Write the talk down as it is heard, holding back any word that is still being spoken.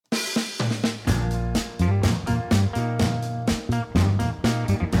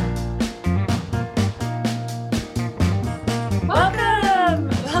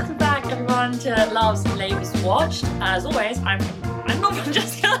to Love's Latest Watched. As always, I'm not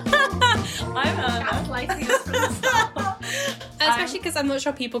Francesca. I'm gaslighting us from the start. Especially because I'm not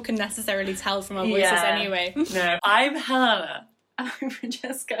sure people can necessarily tell from our voices anyway. No, I'm Helena. I'm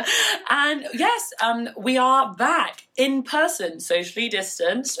Francesca. And yes, we are back in person, socially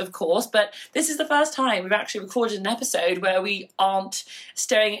distanced, of course, but this is the first time we've actually recorded an episode where we aren't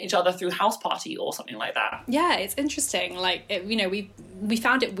staring at each other through House Party or something like that. Yeah, it's interesting. Like, we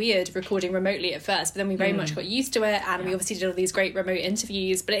found it weird recording remotely at first, but then we very much got used to it, and we obviously did all these great remote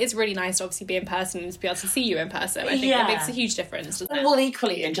interviews, but it is really nice to obviously be in person and to be able to see you in person. I think it makes a huge difference, doesn't it? Well,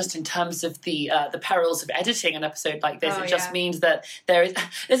 equally, and just in terms of the perils of editing an episode like this, it just means that there's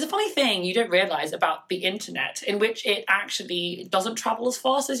a funny thing you don't realise about the internet, in which it actually doesn't travel as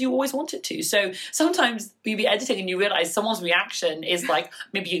fast as you always want it to. So sometimes you'll be editing and you realise someone's reaction is like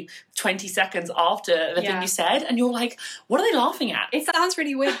maybe 20 seconds after the thing you said, and you're like, what are they laughing at? It sounds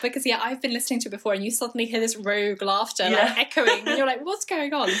really weird because I've been listening to it before and you suddenly hear this rogue laughter like echoing and you're like, what's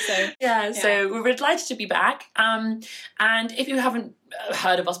going on? So we're delighted to be back, and if you haven't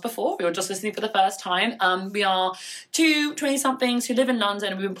heard of us before, if you're just listening for the first time, we are two 20-somethings who live in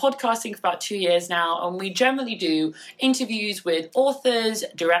London, and we've been podcasting for about 2 years now, and we generally do interviews with authors,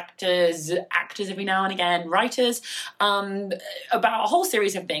 directors, actors every now and again, writers, about a whole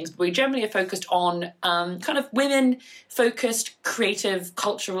series of things. But we generally are focused on kind of women-focused creative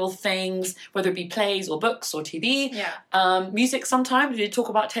cultural things, whether it be plays or books or TV, music sometimes. We did talk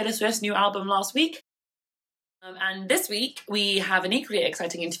about Taylor Swift's new album last week. And this week we have an equally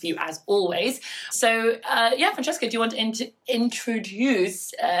exciting interview as always. So, Francesca, do you want to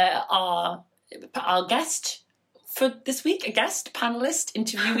introduce our guest for this week? A guest, panellist,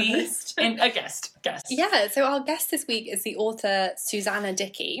 interviewee? A guest. Yeah, so our guest this week is the author Susanna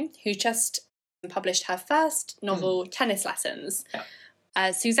Dickey, who just published her first novel, Tennis Lessons.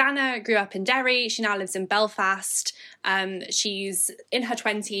 Yeah. Susanna grew up in Derry. She now lives in Belfast. She's in her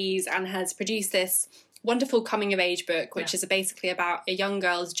 20s and has produced this wonderful coming of age book, which is basically about a young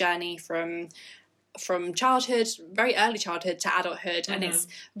girl's journey from childhood, very early childhood, to adulthood. And it's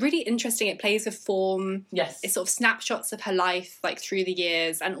really interesting. It plays with form. It's sort of snapshots of her life like through the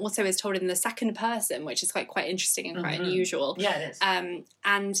years, and also is told in the second person, which is quite interesting and quite unusual. Yeah, it is.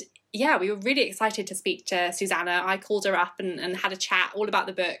 And we were really excited to speak to Susanna. I called her up and had a chat all about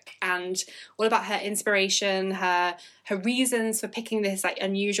the book and all about her inspiration, her reasons for picking this like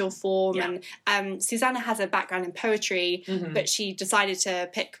unusual form. And Susanna has a background in poetry, but she decided to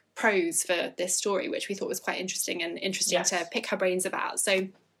pick prose for this story, which we thought was quite interesting to pick her brains about. So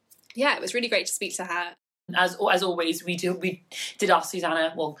yeah, it was really great to speak to her. As always, we did ask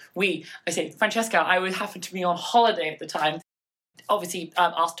Susanna. Well, Francesca. I would happen to be on holiday at the time. Obviously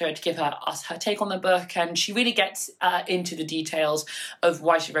asked her to give us her take on the book, and she really gets into the details of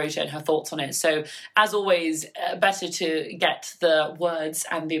why she wrote it and her thoughts on it. So as always, better to get the words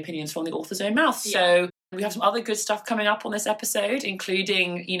and the opinions from the author's own mouth. So we have some other good stuff coming up on this episode,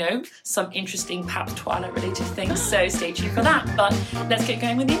 including, some interesting perhaps Twilight related things. So stay tuned for that. But let's get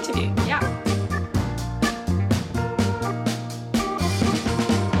going with the interview. Yeah.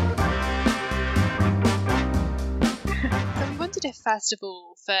 If, first of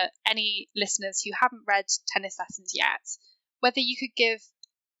all, for any listeners who haven't read Tennis Lessons yet, whether you could give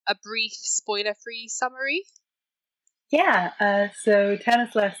a brief spoiler-free summary? Yeah, so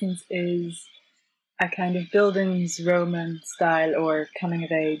Tennis Lessons is a kind of Bildungsroman style or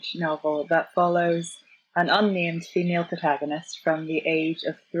coming-of-age novel that follows an unnamed female protagonist from the age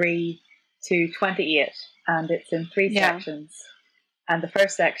of 3 to 28, and it's in 3 sections. And the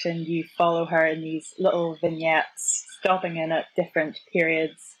first section, you follow her in these little vignettes, stopping in at different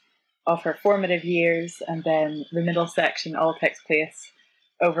periods of her formative years, and then the middle section all takes place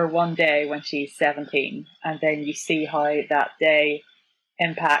over one day when she's 17, and then you see how that day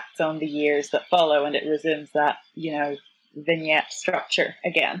impacts on the years that follow, and it resumes that, vignette structure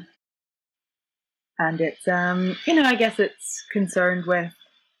again. And it's, I guess it's concerned with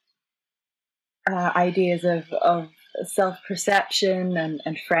ideas of self-perception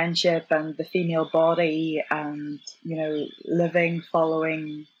and friendship and the female body and, living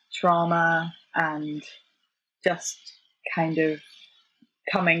following trauma and just kind of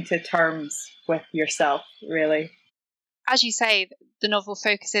coming to terms with yourself, really. As you say, the novel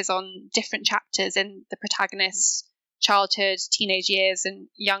focuses on different chapters in the protagonist's childhood, teenage years and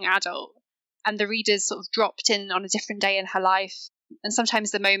young adult, and the reader's sort of dropped in on a different day in her life, and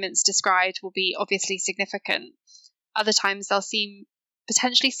sometimes the moments described will be obviously significant. Other times they'll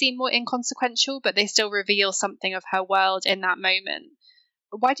potentially seem more inconsequential, but they still reveal something of her world in that moment.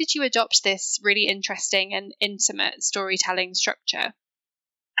 Why did you adopt this really interesting and intimate storytelling structure?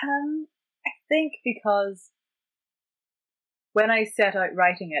 I think because when I set out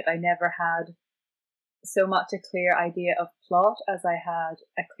writing it, I never had so much a clear idea of plot as I had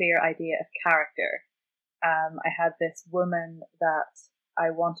a clear idea of character. I had this woman that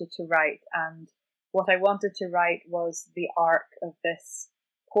I wanted to write, and what I wanted to write was the arc of this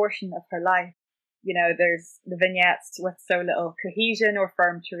portion of her life. You know, there's the vignettes with so little cohesion or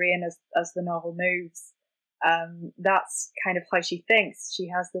firm terrain as the novel moves. That's kind of how she thinks. She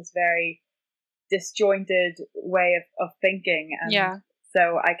has this very disjointed way of thinking, and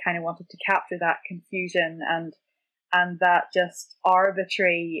so I kind of wanted to capture that confusion and that just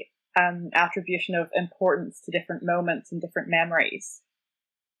arbitrary attribution of importance to different moments and different memories.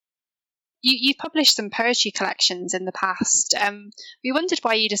 You've published some poetry collections in the past. We wondered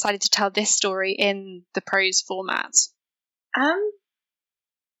why you decided to tell this story in the prose format. I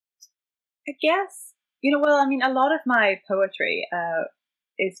guess, you know, well, I mean, a lot of my poetry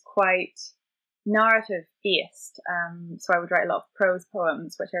is quite narrative based. So I would write a lot of prose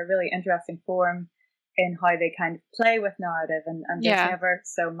poems, which are a really interesting form in how they kind of play with narrative, and there's never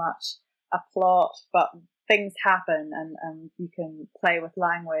so much a plot, but things happen and you can play with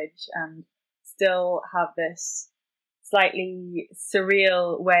language and still have this slightly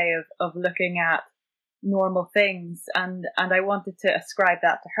surreal way of looking at normal things, and I wanted to ascribe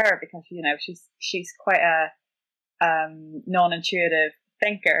that to her because, you know, she's quite a non-intuitive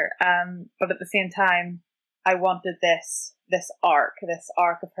thinker, but at the same time I wanted this arc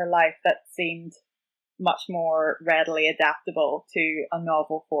of her life that seemed much more readily adaptable to a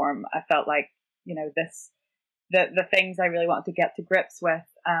novel form. I felt like, you know, the things I really wanted to get to grips with,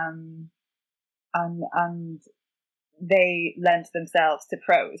 and they lent themselves to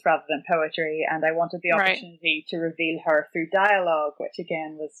prose rather than poetry, and I wanted the opportunity to reveal her through dialogue, which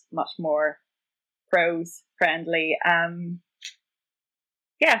again was much more prose friendly.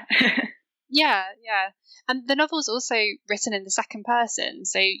 Yeah. And the novel's also written in the second person,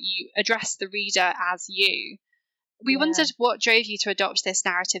 so you address the reader as you. We wondered what drove you to adopt this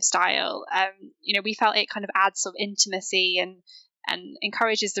narrative style. You know, we felt it kind of adds sort of intimacy and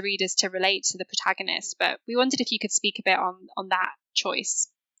encourages the readers to relate to the protagonist, but we wondered if you could speak a bit on that choice.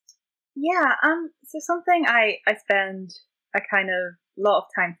 Yeah, so something I spend a kind of lot of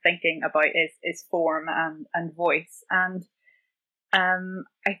time thinking about is form and voice, and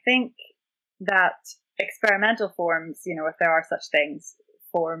I think that experimental forms, you know, if there are such things,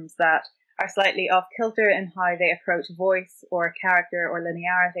 forms that are slightly off kilter in how they approach voice or character or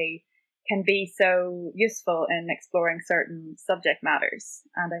linearity, can be so useful in exploring certain subject matters.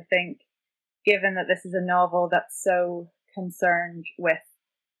 And I think, given that this is a novel that's so concerned with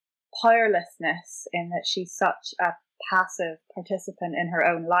powerlessness, in that she's such a passive participant in her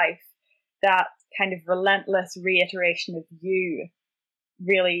own life, that kind of relentless reiteration of you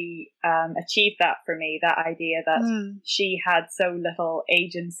really achieved that for me, that idea that she had so little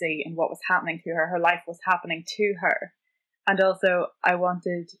agency in what was happening to her. Her life was happening to her. And also I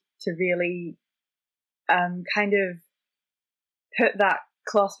wanted to really kind of put that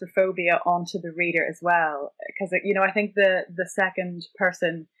claustrophobia onto the reader as well, because, you know, I think the second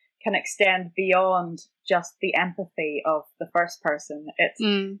person can extend beyond just the empathy of the first person.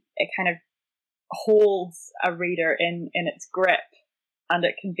 It kind of holds a reader in its grip, and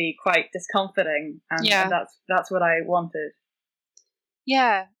it can be quite discomforting, and that's what I wanted.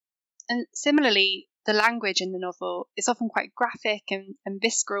 Yeah, and similarly, the language in the novel is often quite graphic and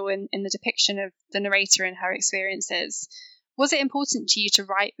visceral in the depiction of the narrator and her experiences. Was it important to you to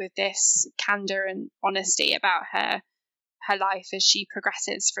write with this candour and honesty about her life as she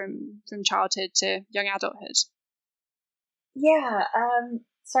progresses from childhood to young adulthood? Yeah,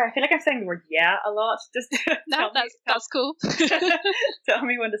 sorry, I feel like I'm saying the word "yeah" a lot. Just that's cool. Tell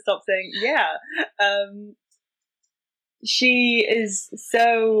me when to stop saying "yeah." She is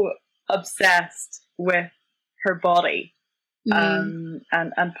so obsessed with her body, and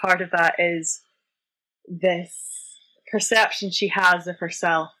part of that is this perception she has of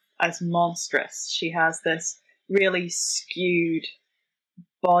herself as monstrous. She has this really skewed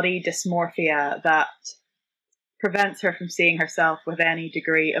body dysmorphia that prevents her from seeing herself with any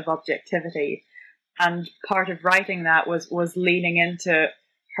degree of objectivity. And part of writing that was leaning into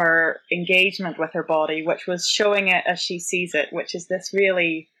her engagement with her body, which was showing it as she sees it, which is this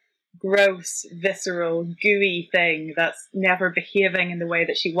really gross, visceral, gooey thing that's never behaving in the way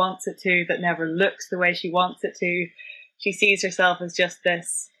that she wants it to, that never looks the way she wants it to. She sees herself as just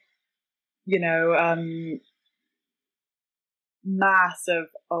this, you know, mass of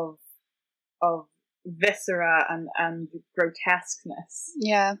viscera and grotesqueness.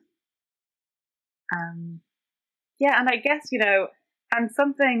 Yeah. And I guess, you know, and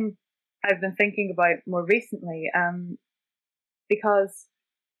something I've been thinking about more recently, because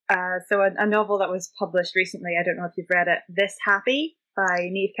so a novel that was published recently, I don't know if you've read it, This Happy by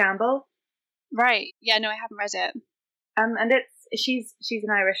Neve Campbell. Right. Yeah, no, I haven't read it. And she's an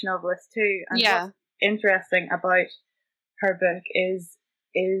Irish novelist too. And Yeah. what's interesting about her book is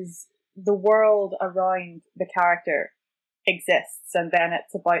the world around the character exists, and then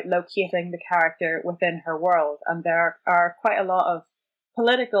it's about locating the character within her world. And there are quite a lot of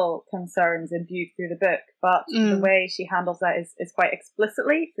political concerns imbued through the book, but the way she handles that is quite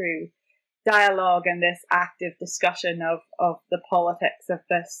explicitly through dialogue and this active discussion of the politics of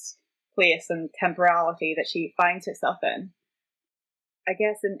this place and temporality that she finds herself in. I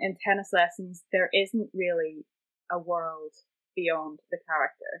guess in Tennis Lessons, there isn't really a world beyond the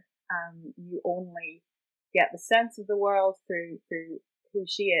character. You only get the sense of the world through who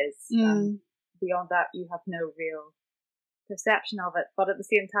she is. Beyond that, you have no real perception of it. But at the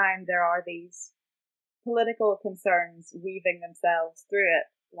same time, there are these political concerns weaving themselves through it,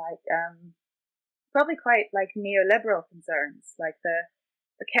 like probably quite like neoliberal concerns, like the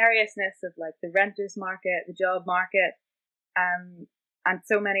precariousness of like the renters market, the job market, and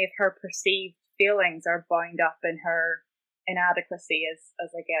so many of her perceived feelings are bound up in her inadequacy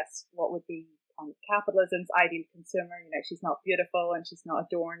as I guess what would be kind of capitalism's ideal consumer. You know, she's not beautiful and she's not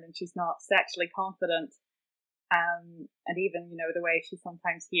adorned and she's not sexually confident. And even, you know, the way she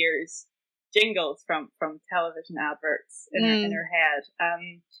sometimes hears jingles from television adverts in her head.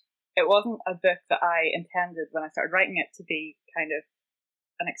 It wasn't a book that I intended when I started writing it to be kind of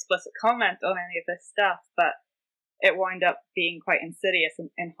an explicit comment on any of this stuff, but it wound up being quite insidious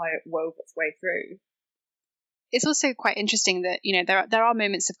in how it wove its way through. It's also quite interesting that, you know, there are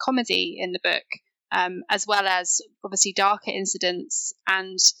moments of comedy in the book, as well as obviously darker incidents,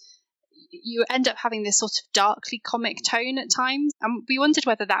 and you end up having this sort of darkly comic tone at times. And we wondered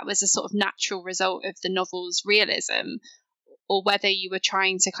whether that was a sort of natural result of the novel's realism, or whether you were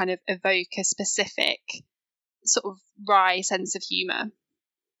trying to kind of evoke a specific sort of wry sense of humour.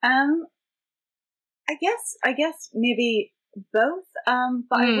 I guess maybe both.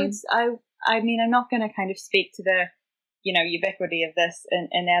 But I mean, I'm not going to kind of speak to the, you know, ubiquity of this in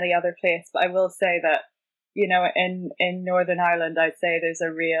any other place, but I will say that, you know, in Northern Ireland, I'd say there's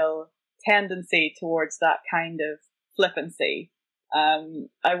a real tendency towards that kind of flippancy.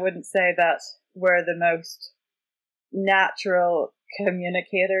 I wouldn't say that we're the most natural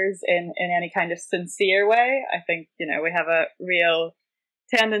communicators in any kind of sincere way. I think, you know, we have a real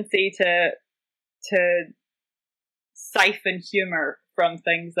tendency to siphon humor from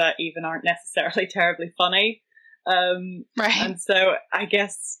things that even aren't necessarily terribly funny. Right. And so I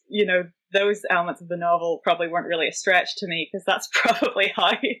guess, you know, those elements of the novel probably weren't really a stretch to me, because that's probably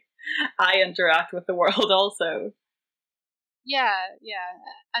how I interact with the world also. Yeah.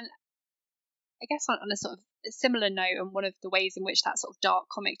 And I guess on a sort of a similar note, and one of the ways in which that sort of dark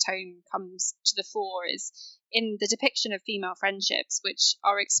comic tone comes to the fore is in the depiction of female friendships, which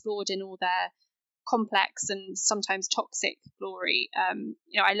are explored in all their complex and sometimes toxic glory.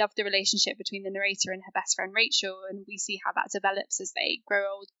 You know, I love the relationship between the narrator and her best friend Rachel, and we see how that develops as they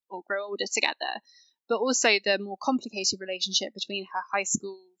grow older together. But also the more complicated relationship between her high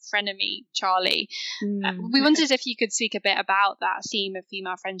school frenemy Charlie. We wondered if you could speak a bit about that theme of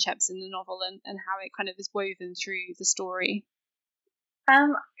female friendships in the novel and how it kind of is woven through the story.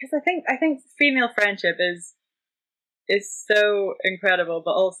 Because I think female friendship is so incredible,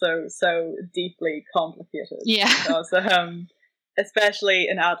 but also so deeply complicated. Yeah. Because, especially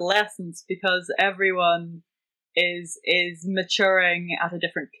in adolescence, because everyone is maturing at a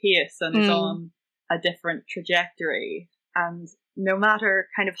different pace and is on a different trajectory. And no matter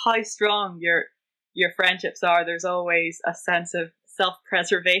kind of how strong your friendships are, there's always a sense of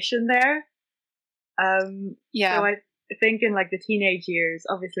self-preservation there. So I think in like the teenage years,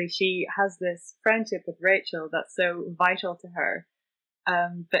 obviously she has this friendship with Rachel that's so vital to her.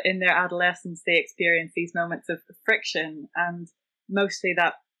 But in their adolescence, they experience these moments of friction, and mostly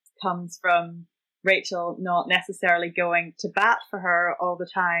that comes from Rachel not necessarily going to bat for her all the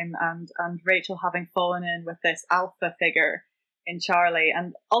time, and Rachel having fallen in with this alpha figure in Charlie.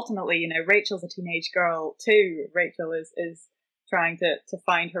 And ultimately, you know, Rachel's a teenage girl too. Rachel is trying to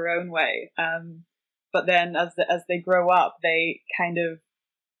find her own way. But then as they grow up, they kind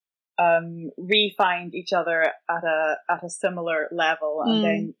of re-find each other at a similar level, and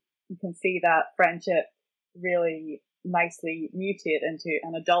then you can see that friendship really nicely mutate into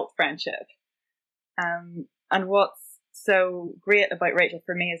an adult friendship. And what's so great about Rachel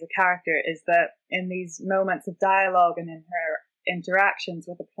for me as a character is that in these moments of dialogue and in her interactions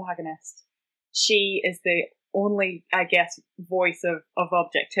with the protagonist, she is the only, I guess, voice of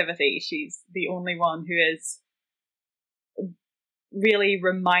objectivity. She's the only one who is really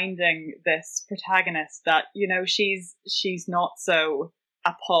reminding this protagonist that, you know, she's not so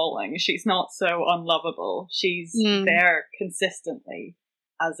appalling, she's not so unlovable, she's there consistently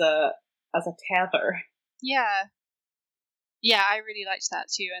as a tether. Yeah, I really liked that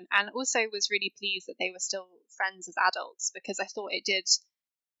too, and also was really pleased that they were still friends as adults, because I thought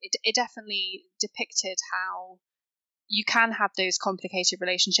it definitely depicted how you can have those complicated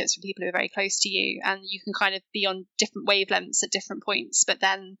relationships with people who are very close to you, and you can kind of be on different wavelengths at different points, but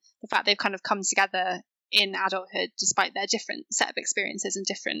then the fact they've kind of come together in adulthood despite their different set of experiences and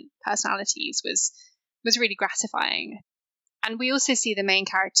different personalities was really gratifying. And we also see the main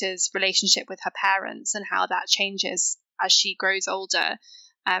character's relationship with her parents and how that changes as she grows older.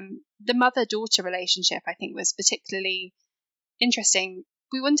 The mother-daughter relationship, I think, was particularly interesting.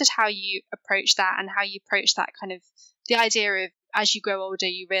 We wondered how you approach that, and how you approach that kind of the idea of, as you grow older,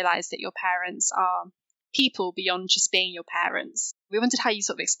 you realise that your parents are people beyond just being your parents. We wondered how you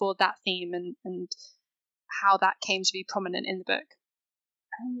sort of explored that theme and how that came to be prominent in the book.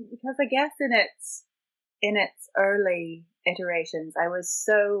 Because I guess in its early iterations, I was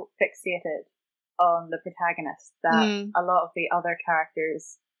so fixated on the protagonist that a lot of the other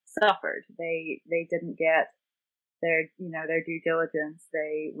characters suffered. They didn't get their due diligence.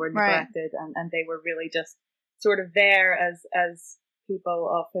 They were neglected, right. and they were really just sort of there as people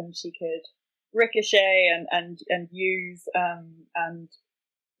of whom she could ricochet and use, and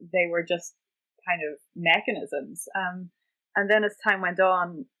they were just kind of mechanisms. And then as time went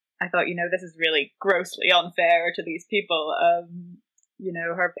on, I thought, this is really grossly unfair to these people.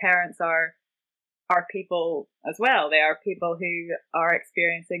 Her parents are people as well. They are people who are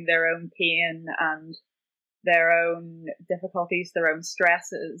experiencing their own pain and their own difficulties, their own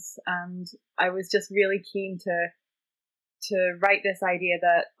stresses. And I was just really keen to write this idea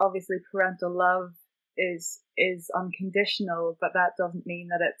that obviously parental love is unconditional, but that doesn't mean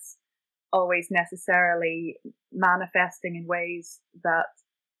that it's always necessarily manifesting in ways that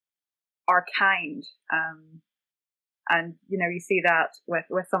are kind. And you see that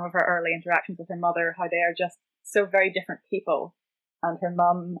with some of her early interactions with her mother, how they are just so very different people. And her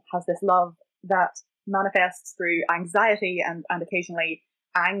mum has this love that manifests through anxiety and occasionally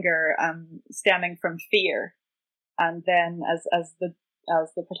anger, stemming from fear. And then as the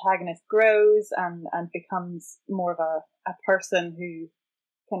protagonist grows and becomes more of a person who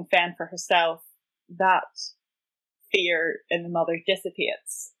can fend for herself, that fear in the mother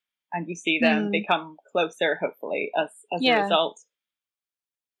dissipates, and you see them become closer, hopefully, as a result.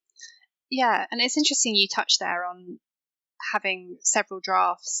 Yeah, and it's interesting you touched there on having several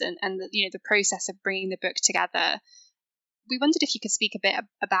drafts and the process of bringing the book together. We wondered if you could speak a bit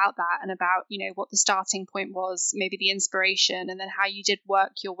about that, and about what the starting point was, maybe the inspiration, and then how you did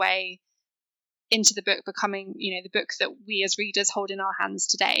work your way into the book becoming the book that we as readers hold in our hands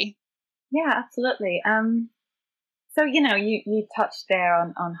today. Yeah, absolutely. So you touched there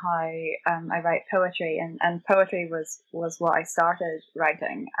on how I write poetry, and poetry was what I started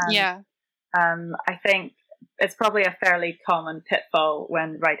writing. And, I think it's probably a fairly common pitfall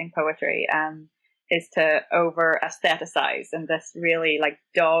when writing poetry, is to over aestheticize, and this really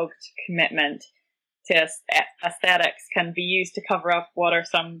dogged commitment to aesthetics can be used to cover up what are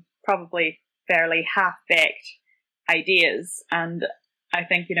some probably fairly half-baked ideas. And I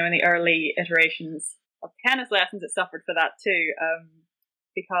think in the early iterations of Tennis Lessons, it suffered for that too,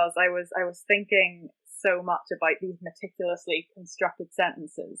 because I was thinking so much about these meticulously constructed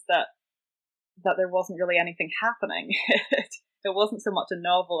sentences that there wasn't really anything happening. It wasn't so much a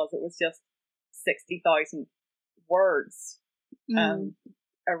novel as it was just 60,000 words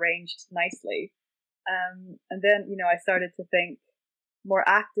arranged nicely. And then I started to think more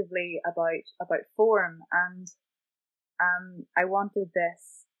actively about form, and I wanted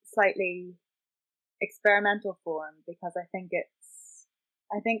this slightly experimental form, because I think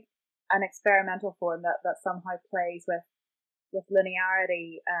an experimental form that somehow plays with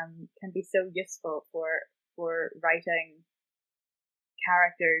linearity can be so useful for writing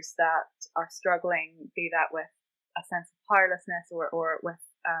characters that are struggling, be that with a sense of powerlessness or with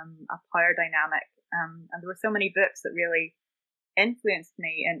a power dynamic. And there were so many books that really influenced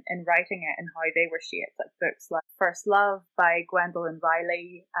me in writing it and how they were shaped, like books like First Love by Gwendolyn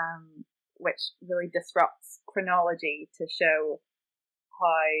Riley, which really disrupts chronology to show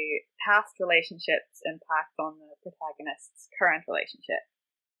how past relationships impact on the protagonist's current relationship.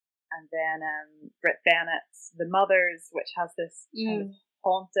 And then Brit Bennett's The Mothers, which has this kind of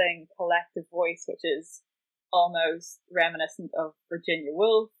haunting collective voice, which is almost reminiscent of Virginia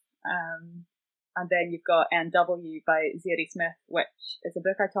Woolf. And then you've got NW by Zadie Smith, which is a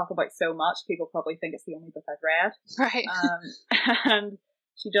book I talk about so much, people probably think it's the only book I've read. Right. And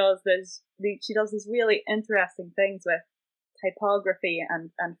she does these really interesting things with typography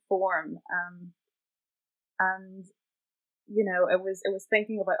and form. And you know, it was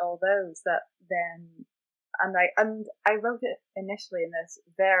thinking about all those that then, and I wrote it initially in this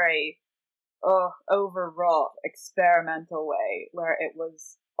very overwrought experimental way where it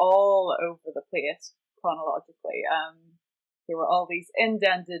was all over the place chronologically. There were all these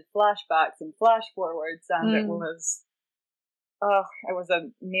indented flashbacks and flash forwards, and it was a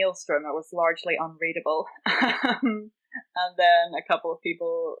maelstrom. It was largely unreadable. And then a couple of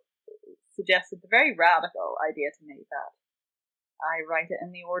people suggested the very radical idea to me that I write it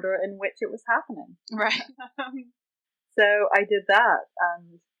in the order in which it was happening. Right. So I did that,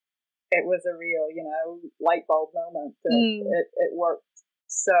 and it was a real, light bulb moment. It worked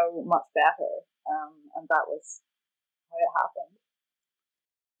so much better, and that was how it happened.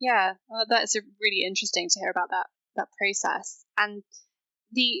 Yeah, that's really interesting to hear about that process. And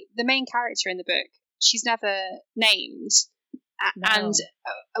the main character in the book, she's never named. No. And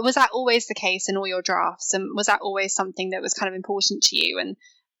was that always the case in all your drafts? And was that always something that was kind of important to you? And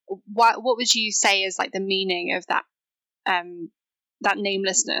what would you say is like the meaning of that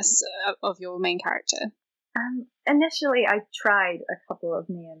namelessness of your main character? Initially, I tried a couple of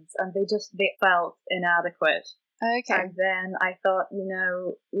names, and they felt inadequate. Okay. And then I thought,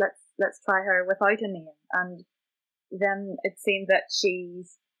 let's try her without a name. And then it seemed that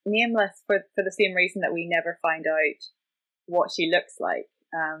she's nameless for the same reason that we never find out what she looks like,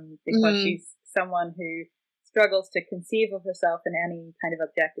 because she's someone who struggles to conceive of herself in any kind of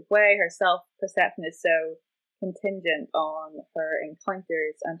objective way. Her self-perception is so contingent on her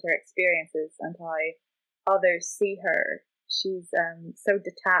encounters and her experiences and how others see her. She's so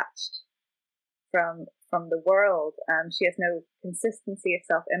detached from the world. She has no consistency of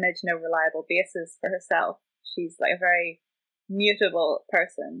self-image, no reliable basis for herself. She's like a very mutable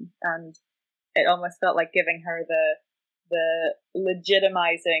person, and it almost felt like giving her the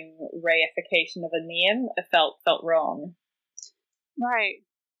legitimizing reification of a name. It felt wrong. Right.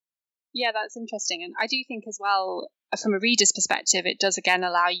 Yeah, that's interesting. And I do think as well, from a reader's perspective, it does again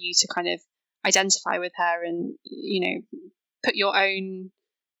allow you to kind of identify with her and, put your own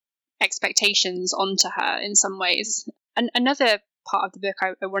expectations onto her in some ways. And another part of the book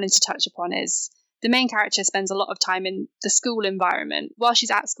I wanted to touch upon is the main character spends a lot of time in the school environment. While she's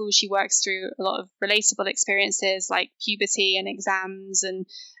at school, she works through a lot of relatable experiences like puberty and exams and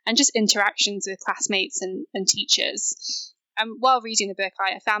just interactions with classmates and teachers. While reading the book,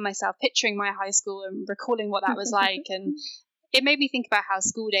 I found myself picturing my high school and recalling what that was like. And it made me think about how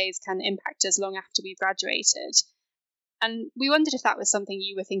school days can impact us long after we've graduated. And we wondered if that was something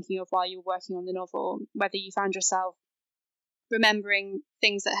you were thinking of while you were working on the novel, whether you found yourself remembering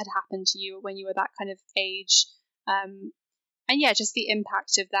things that had happened to you when you were that kind of age. And yeah, just the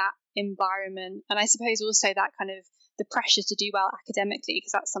impact of that environment. And I suppose also that kind of the pressure to do well academically,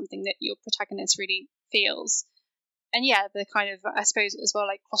 because that's something that your protagonist really feels. And yeah, the kind of, I suppose as well,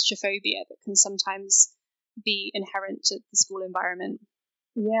 like claustrophobia that can sometimes be inherent to the school environment.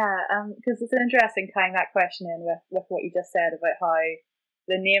 Yeah, because it's interesting tying that question in with what you just said about how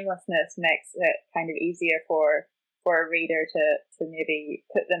the namelessness makes it kind of easier for a reader to maybe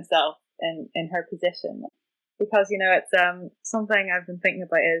put themselves in her position. Because, it's something I've been thinking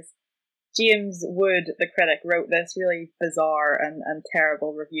about is James Wood, the critic, wrote this really bizarre and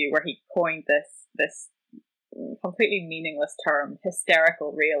terrible review where he coined this completely meaningless term,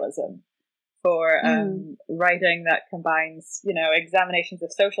 hysterical realism, for writing that combines, examinations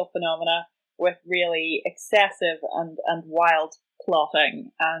of social phenomena with really excessive and wild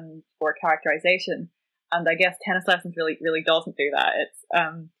plotting and for characterization. And I guess Tennis Lessons really doesn't do that. It's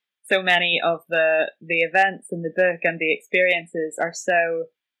so many of the events in the book and the experiences are so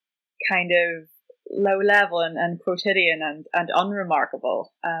kind of low level and quotidian and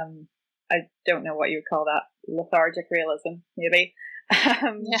unremarkable. I don't know what you would call that, lethargic realism, maybe.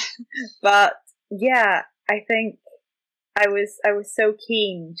 Yeah. But yeah, I think I was so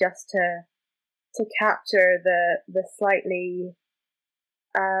keen just to capture the slightly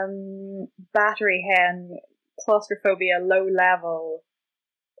battery hen claustrophobia, low level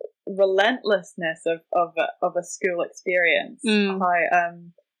relentlessness of a school experience. How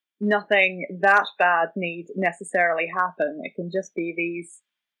nothing that bad need necessarily happen. It can just be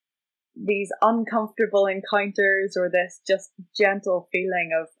these uncomfortable encounters or this just gentle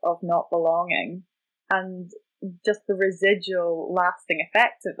feeling of not belonging and just the residual lasting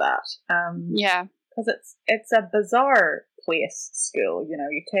effects of that. Yeah. Because it's a bizarre place, school.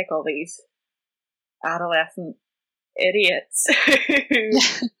 You take all these adolescent idiots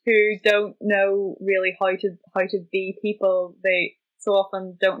who don't know really how to be people. They so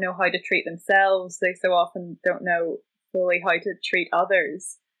often don't know how to treat themselves. They so often don't know fully how to treat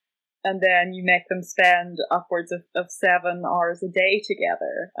others. And then you make them spend upwards of 7 hours a day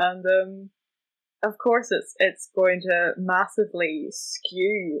together. And of course it's going to massively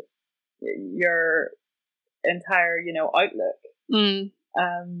skew your entire, outlook.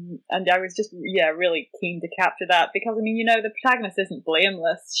 And I was just, really keen to capture that because, the protagonist isn't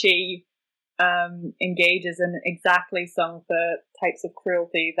blameless. She engages in exactly some of the types of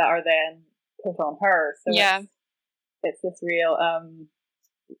cruelty that are then put on her. So it's this real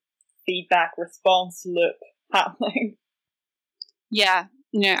feedback response loop happening. Yeah,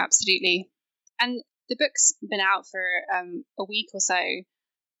 no, absolutely. And the book's been out for a week or so.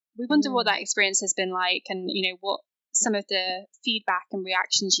 We wonder what that experience has been like, and what some of the feedback and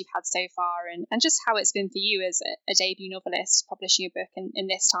reactions you've had so far, and just how it's been for you as a debut novelist publishing a book in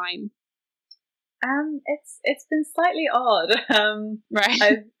this time. It's been slightly odd.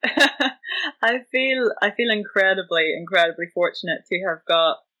 Right. I feel incredibly fortunate to have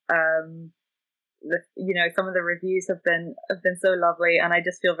got some of the reviews have been so lovely, and I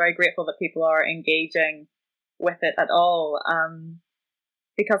just feel very grateful that people are engaging with it at all.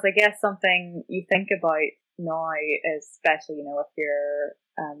 Because I guess something you think about now, especially if you're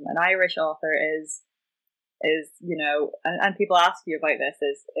an Irish author, is and people ask you about this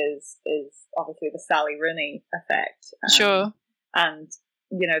is obviously the Sally Rooney effect. Sure. And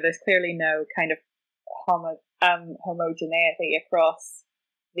there's clearly no kind of homogeneity across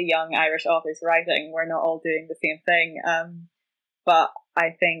the young Irish authors writing. We're not all doing the same thing. But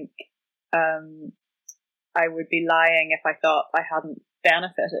I think I would be lying if I thought I hadn't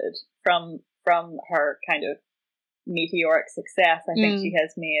benefited from her kind of meteoric success. I think she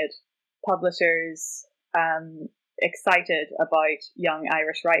has made publishers excited about young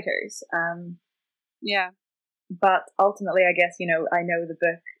Irish writers. But ultimately, I guess, I know the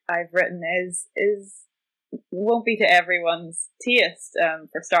book I've written is won't be to everyone's taste,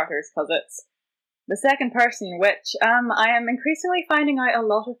 for starters, because it's the second person, which I am increasingly finding out a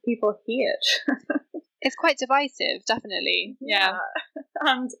lot of people hate. It's quite divisive, definitely. Yeah.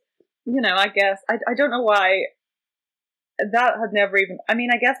 And, I guess, I don't know why that had never even, I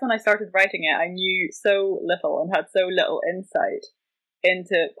guess when I started writing it, I knew so little and had so little insight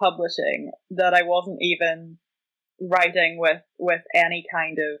into publishing that I wasn't even writing with any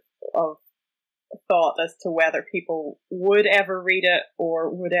kind of thought as to whether people would ever read it or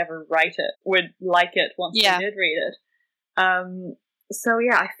would ever write it, would like it once they did read it. So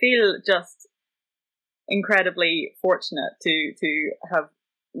I feel just incredibly fortunate to have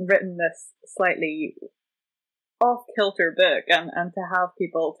written this slightly off-kilter book and to have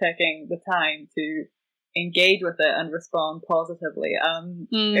people taking the time to engage with it and respond positively.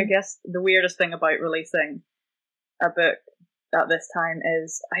 I guess the weirdest thing about releasing a book at this time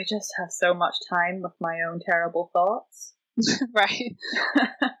is I just have so much time with my own terrible thoughts. Right.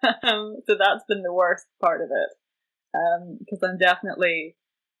 So that's been the worst part of it. Because I'm definitely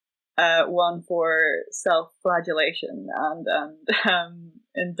one for self-flagellation and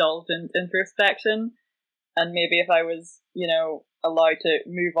indulgent introspection. And maybe if I was, allowed to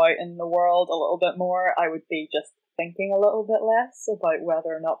move out in the world a little bit more, I would be just thinking a little bit less about whether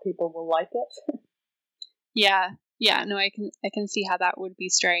or not people will like it. Yeah, no, I can see how that would be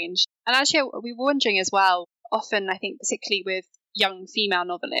strange. And actually, we were wondering as well, often I think particularly with young female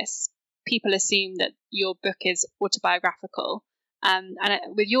novelists, people assume that your book is autobiographical. And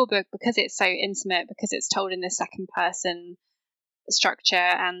with your book, because it's so intimate, because it's told in the second person structure,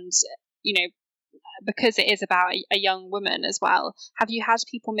 and, because it is about a young woman as well, have you had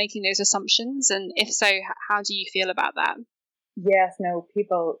people making those assumptions? And if so, how do you feel about that? Yes, no,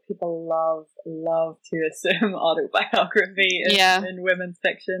 people love to assume autobiography in women's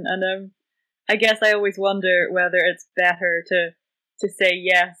fiction, and I guess I always wonder whether it's better to say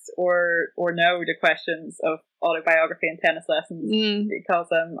yes or no to questions of autobiography and tennis lessons, because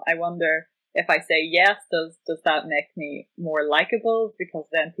I wonder if I say yes, does that make me more likable because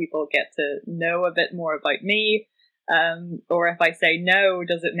then people get to know a bit more about me? Or if I say no,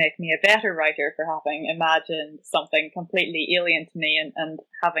 does it make me a better writer for having imagined something completely alien to me and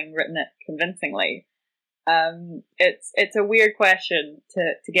having written it convincingly? It's a weird question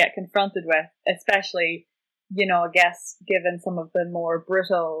to get confronted with, especially, I guess, given some of the more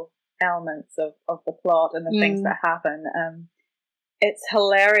brutal elements of the plot and the things that happen. It's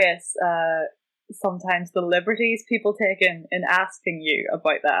hilarious, sometimes the liberties people take in asking you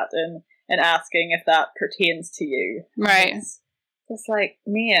about that and asking if that pertains to you. Right. It's like,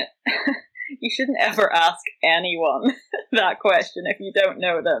 mate, you shouldn't ever ask anyone that question if you don't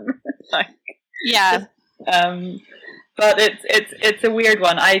know them. Yeah. But it's a weird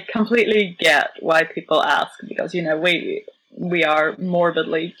one. I completely get why people ask, because we are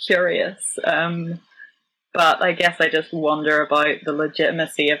morbidly curious. But I guess I just wonder about the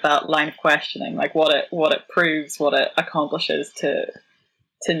legitimacy of that line of questioning, like what it proves, what it accomplishes to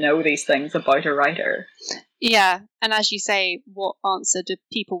know these things about a writer. Yeah, and as you say, what answer do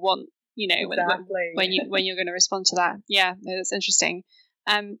people want? Exactly. when you're going to respond to that. Yeah, no, that's interesting.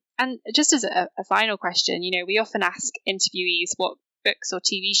 And just as a final question, we often ask interviewees what books or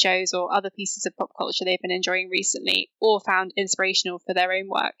TV shows or other pieces of pop culture they've been enjoying recently or found inspirational for their own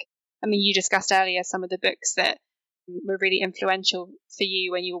work. I mean, you discussed earlier some of the books that were really influential for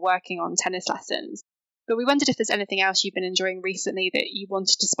you when you were working on tennis lessons. But we wondered if there's anything else you've been enjoying recently that you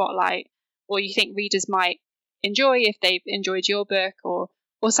wanted to spotlight, or you think readers might enjoy if they've enjoyed your book, or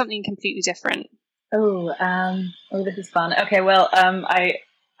something completely different. This is fun. Okay, well, I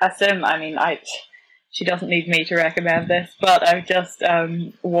assume, she doesn't need me to recommend this, but I've just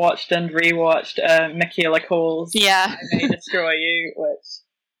watched and rewatched Michaela Coel's I May Destroy You, which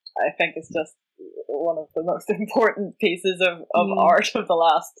I think is just one of the most important pieces of art of the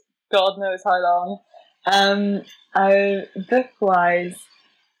last God knows how long. Book-wise,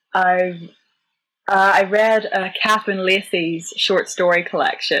 I read Catherine Lacey's short story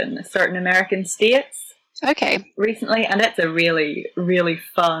collection, Certain American States, recently, and it's a really, really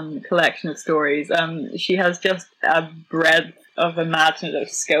fun collection of stories. She has just a breadth of imaginative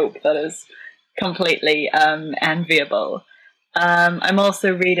scope that is completely enviable. I'm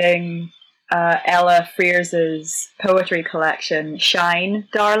also reading Ella Frears' poetry collection, Shine,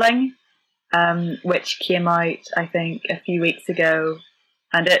 Darling, which came out, I think, a few weeks ago,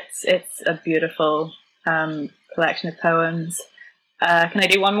 and it's a beautiful collection of poems. Can I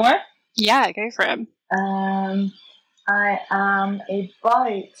do one more? Yeah, go for it. I am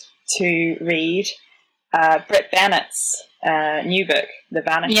about to read Brit Bennett's new book, The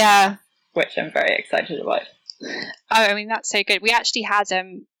Vanishing, which I'm very excited about. Oh, I mean, that's so good. We actually had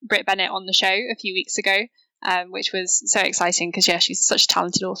Brit Bennett on the show a few weeks ago, which was so exciting because, she's such a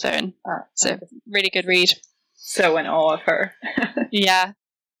talented author, and it's a really good read. So in awe of her. Yeah.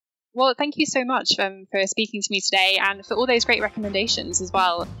 Well, thank you so much for speaking to me today and for all those great recommendations as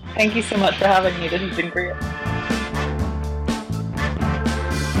well. Thank you so much for having me. This has been great.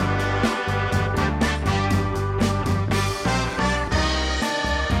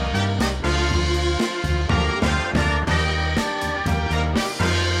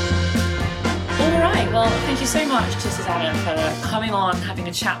 Well, thank you so much to Susanna for coming on, having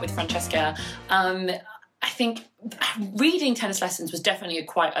a chat with Francesca. I think reading Tennis Lessons was definitely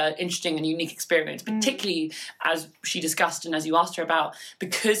quite an interesting and unique experience, particularly as she discussed and as you asked her about,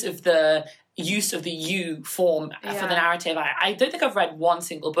 because of the use of the you form for the narrative. I don't think I've read one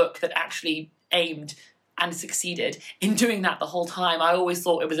single book that actually aimed and succeeded in doing that the whole time. I always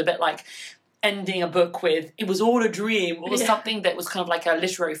thought it was a bit like ending a book with "it was all a dream" or something that was kind of like a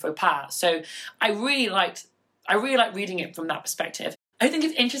literary faux pas. So I really liked reading it from that perspective. I think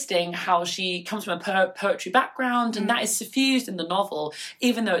it's interesting how she comes from a poetry background, and that is suffused in the novel,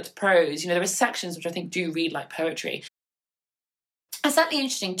 even though it's prose. There are sections which I think do read like poetry. It's certainly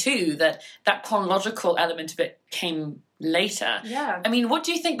interesting too that chronological element of it came later. Yeah. I mean, what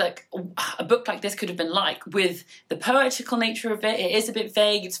do you think like a book like this could have been like with the poetical nature of it? It is a bit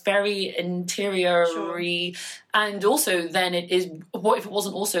vague. It's very interior-y. And also then it is, what if it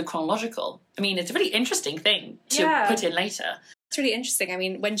wasn't also chronological? I mean, it's a really interesting thing to put in later. It's really interesting. I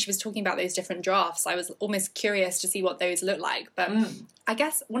mean, when she was talking about those different drafts, I was almost curious to see what those look like. But I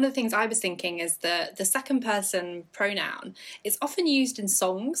guess one of the things I was thinking is the second person pronoun is often used in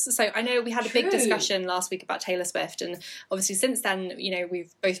songs. So I know we had a big discussion last week about Taylor Swift, and obviously since then,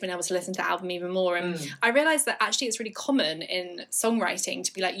 we've both been able to listen to the album even more. And I realised that actually it's really common in songwriting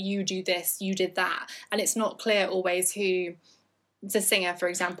to be like, you do this, you did that. And it's not clear always who the singer, for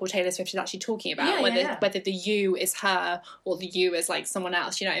example, Taylor Swift, is actually talking about, whether the you is her or the you is like someone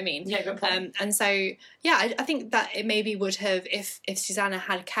else, you know what I mean? Yeah, good point. And so, I think that it maybe would have, if Susanna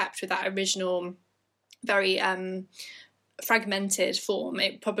had kept with that original very fragmented form,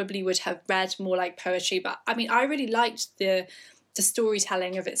 it probably would have read more like poetry. But I mean, I really liked the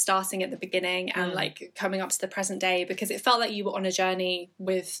storytelling of it starting at the beginning and like coming up to the present day, because it felt like you were on a journey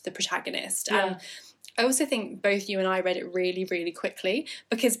with the protagonist. And I also think both you and I read it really, really quickly,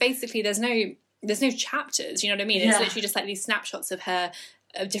 because basically there's no chapters, you know what I mean? It's literally just like these snapshots of her,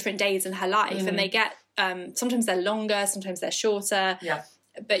 of different days in her life, and they get, sometimes they're longer, sometimes they're shorter,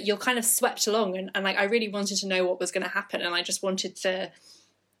 but you're kind of swept along, and like I really wanted to know what was going to happen, and I just wanted to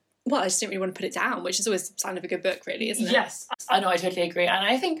well, I just didn't really want to put it down, which is always the sign of a good book, really, isn't it? Yes, I know, I totally agree. And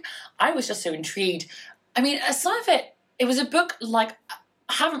I think I was just so intrigued. I mean, some of it was a book like,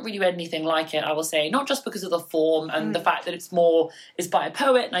 I haven't really read anything like it, I will say, not just because of the form and the fact that it's by a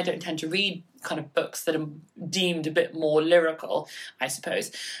poet, and I don't tend to read kind of books that are deemed a bit more lyrical, I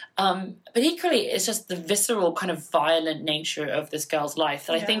suppose. But equally, it's just the visceral kind of violent nature of this girl's life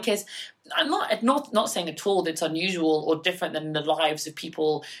that I think is, I'm not saying at all that it's unusual or different than the lives of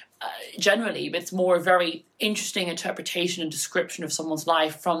people generally, but it's more a very interesting interpretation and description of someone's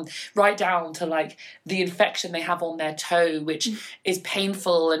life, from right down to like the infection they have on their toe, which is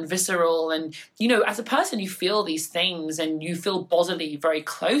painful and visceral. And, you know, as a person, you feel these things and you feel bodily very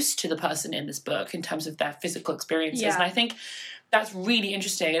close to the person in this book in terms of their physical experiences. And I think that's really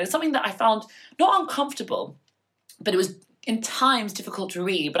interesting. And it's something that I found not uncomfortable, but it was in times difficult to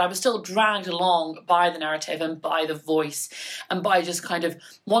read, but I was still dragged along by the narrative and by the voice and by just kind of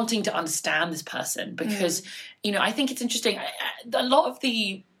wanting to understand this person, because, you know, I think it's interesting. A lot of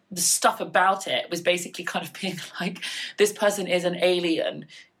the stuff about it was basically kind of being like, this person is an alien.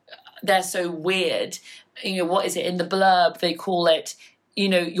 They're so weird. You know, what is it in the blurb? They call it, you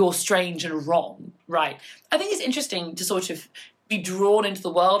know, you're strange and wrong, right? I think it's interesting to sort of be drawn into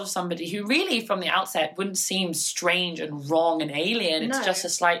the world of somebody who really from the outset wouldn't seem strange and wrong and alien. It's just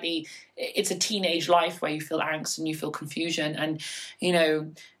it's a teenage life where you feel angst and you feel confusion. And, you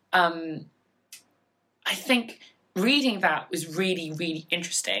know, I think reading that was really, really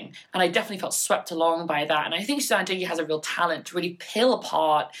interesting. And I definitely felt swept along by that. And I think Susanna Dickey has a real talent to really peel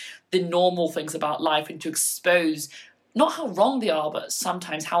apart the normal things about life and to expose not how wrong they are, but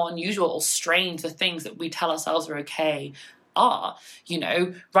sometimes how unusual or strange the things that we tell ourselves are okay are, you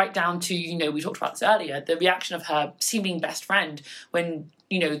know, right down to, you know, we talked about this earlier, the reaction of her seeming best friend when,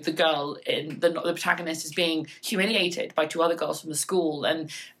 you know, the girl in the protagonist is being humiliated by two other girls from the school,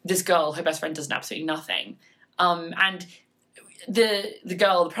 and this girl, her best friend, does absolutely nothing. And the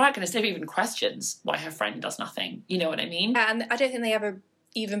girl, the protagonist, never even questions why her friend does nothing. You know what I mean? And I don't think they ever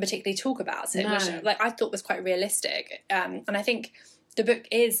even particularly talk about it, which like I thought was quite realistic. And I think the book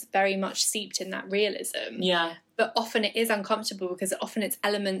is very much steeped in that realism. Yeah. But often it is uncomfortable because often it's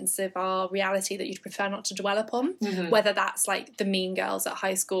elements of our reality that you'd prefer not to dwell upon, whether that's like the mean girls at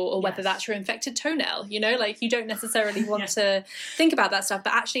high school or whether that's your infected toenail, you know, like you don't necessarily want to think about that stuff,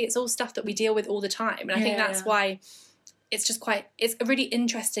 but actually it's all stuff that we deal with all the time. And I think that's why it's just it's a really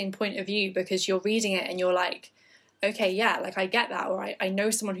interesting point of view, because you're reading it and you're like, okay, yeah, like I get that, or I know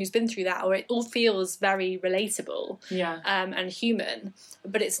someone who's been through that, or it all feels very relatable and human,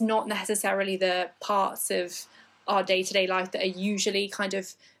 but it's not necessarily the parts of our day-to-day life that are usually kind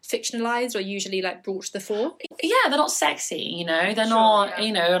of fictionalized or usually like brought to the fore. Yeah, they're not sexy, you know, they're not,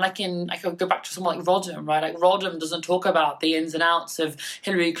 you know, like I could go back to someone like Rodham, right? Like Rodham doesn't talk about the ins and outs of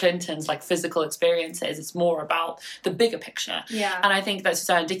Hillary Clinton's like physical experiences. It's more about the bigger picture. Yeah. And I think that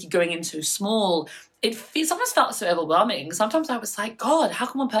Susanna Dickey going into small, it sometimes felt so overwhelming. Sometimes I was like, God, how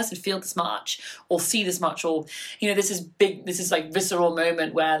can one person feel this much or see this much? Or, you know, this is like visceral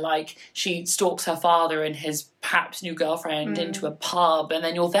moment where like she stalks her father and his perhaps new girlfriend into a pub, and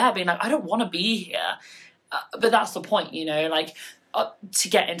then you're there being like, I don't want to be here. But that's the point, you know, like to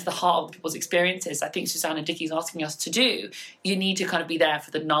get into the heart of people's experiences, I think Susanna Dickey's asking us to do. You need to kind of be there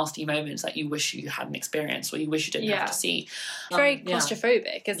for the nasty moments that you wish you hadn't experienced or you wish you didn't have to see. Very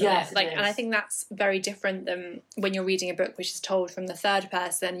claustrophobic, isn't it? Like, and I think that's very different than when you're reading a book which is told from the third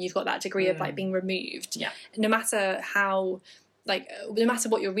person. You've got that degree of like being removed. Yeah. No matter how, like, no matter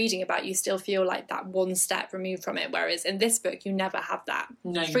what you're reading about, you still feel like that one step removed from it. Whereas in this book, you never have that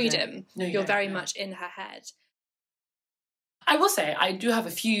freedom. You're very much in her head. I will say I do have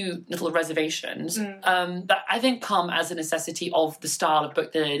a few little reservations that I think come as a necessity of the style of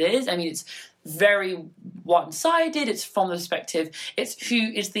book that it is. I mean, it's very one-sided. It's from the perspective. It's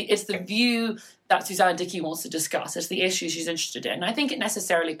the view that Susanna Dickey wants to discuss. It's the issue she's interested in. And I think it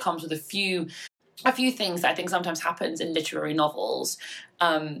necessarily comes with a few things that I think sometimes happens in literary novels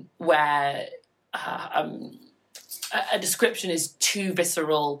where a description is too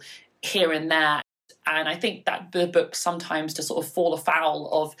visceral here and there. And I think that the book sometimes to sort of fall afoul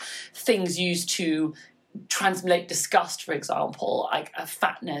of things used to translate disgust, for example, like a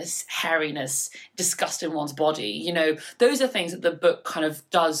fatness, hairiness, disgust in one's body. You know, those are things that the book kind of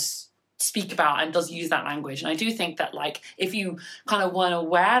does speak about and does use that language. And I do think that, like, if you kind of weren't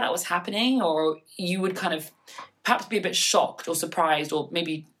aware that was happening, or you would kind of perhaps be a bit shocked or surprised or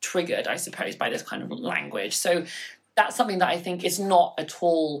maybe triggered, I suppose, by this kind of language. So that's something that I think is not at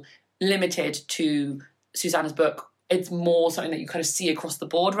all limited to Susanna's book it's more something that you kind of see across the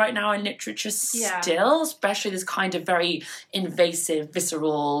board right now in literature still, especially this kind of very invasive,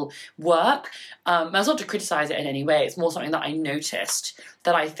 visceral work. That's not to criticise it in any way. It's more something that I noticed,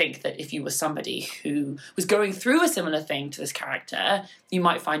 that I think that if you were somebody who was going through a similar thing to this character, you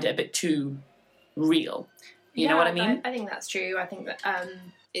might find it a bit too real. You know what I mean? I think that's true. I think that,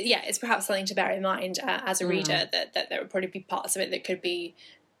 it's perhaps something to bear in mind as a reader, that there would probably be parts of it that could be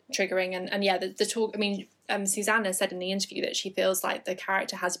triggering. And the talk, I mean, Susanna said in the interview that she feels like the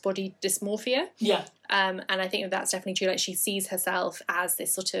character has body dysmorphia. Yeah. And I think that's definitely true. Like, she sees herself as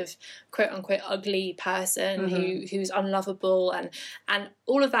this sort of quote unquote ugly person who's unlovable, and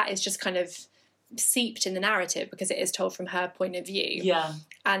all of that is just kind of seeped in the narrative because it is told from her point of view. Yeah.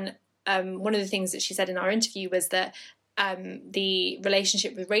 And one of the things that she said in our interview was that the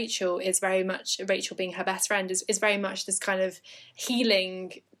relationship with Rachel is very much, Rachel being her best friend, is very much this kind of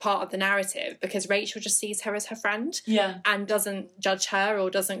healing part of the narrative, because Rachel just sees her as her friend, and doesn't judge her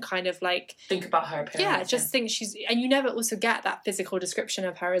or doesn't kind of like think about her appearance. Just think she's, and you never also get that physical description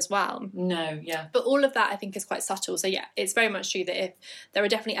of her as well. No, but all of that I think is quite subtle. So it's very much true that if there are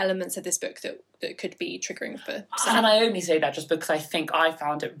definitely elements of this book that could be triggering for some. And I only say that just because I think I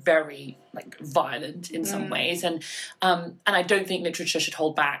found it very like violent in some ways, and I don't think literature should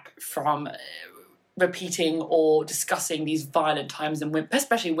hold back from repeating or discussing these violent times in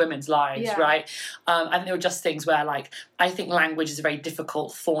especially women's lives, right? I think there were just things where, like, I think language is a very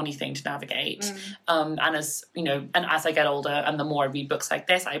difficult, thorny thing to navigate. And as you know, and as I get older and the more I read books like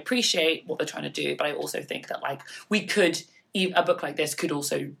this, I appreciate what they're trying to do, but I also think that, like, a book like this could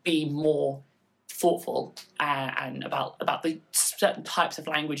also be more thoughtful and about the certain types of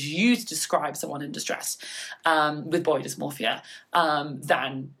language used to describe someone in distress with body dysmorphia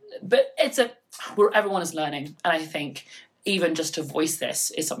but everyone is learning, and I think even just to voice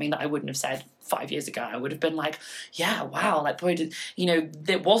this is something that I wouldn't have said 5 years ago. I would have been like, yeah, wow, like, boy,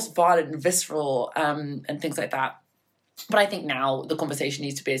 it was violent and visceral and things like that. But I think now the conversation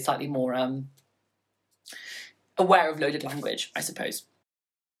needs to be slightly more aware of loaded language, I suppose.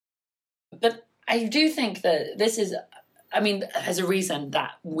 But I do think that this is, I mean, there's a reason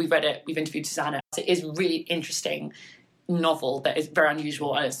that we've read it, we've interviewed Susanna. It is a really interesting novel that is very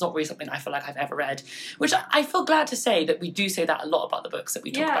unusual, and it's not really something I feel like I've ever read, which I feel glad to say that we do say that a lot about the books that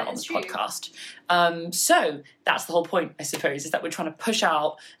we talk about on this podcast. So that's the whole point, I suppose, is that we're trying to push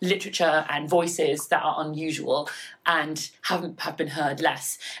out literature and voices that are unusual and have been heard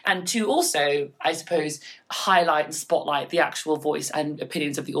less, and to also, I suppose, highlight and spotlight the actual voice and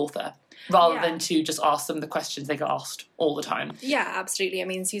opinions of the author, rather than to just ask them the questions they get asked all the time. Yeah, absolutely. I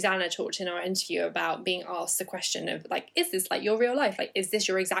mean, Susanna talked in our interview about being asked the question of, like, is this like your real life? Like, is this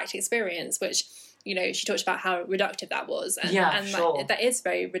your exact experience? Which, you know, she talked about how reductive that was. And, sure. Like, that is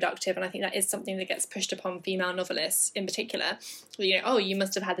very reductive, and I think that is something that gets pushed upon female novelists in particular. You know, oh, you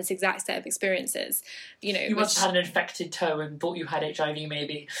must have had this exact set of experiences. You know, you must have had an infected toe and thought you had HIV,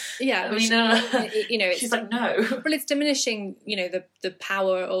 maybe. Yeah, I mean, you know, she's like, no. Well, it's diminishing, you know, the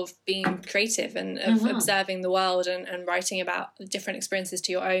power of being creative and of observing the world and writing about different experiences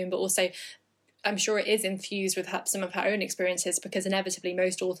to your own, but also, I'm sure it is infused with some of her own experiences, because inevitably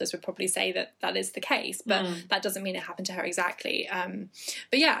most authors would probably say that is the case, but that doesn't mean it happened to her exactly.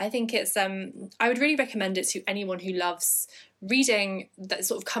 But yeah, I think it's, I would really recommend it to anyone who loves reading that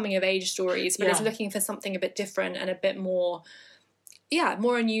sort of coming of age stories, but is looking for something a bit different and a bit more,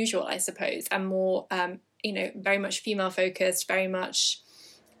 more unusual, I suppose, and more, you know, very much female focused, very much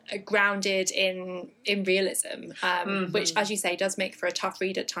grounded in realism, which, as you say, does make for a tough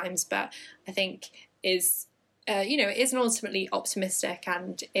read at times, but I think is you know, is an ultimately optimistic,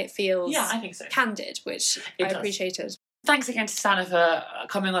 and it feels I think so. Candid, which I appreciated. Thanks again to Susanna for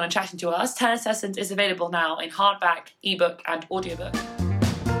coming on and chatting to us. Tennis Lessons is available now in hardback, ebook and audiobook.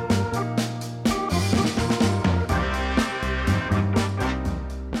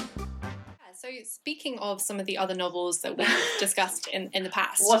 So speaking of some of the other novels that we've discussed in the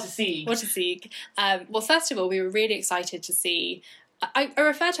past. What a siege. Well, first of all, we were really excited to see, I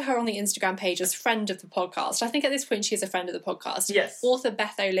refer to her on the Instagram page as friend of the podcast. I think at this point she is a friend of the podcast. Yes. Author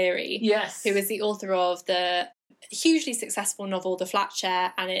Beth O'Leary. Yes. Who is the author of the hugely successful novel The Flat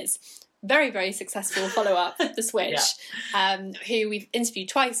Chair and its very, very successful follow-up, The Switch, who we've interviewed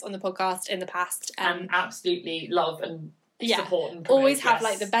twice on the podcast in the past. And absolutely love and support and promote, always have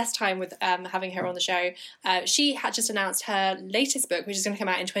like the best time with having her on the show. She had just announced her latest book, which is going to come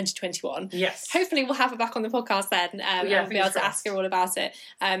out in 2021. Yes. Hopefully we'll have her back on the podcast then and be able to ask her all about it.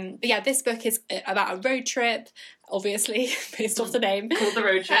 But yeah, this book is about a road trip obviously, based off the name. Called The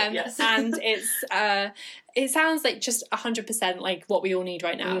Road Trip, yes. And it sounds like just 100% like what we all need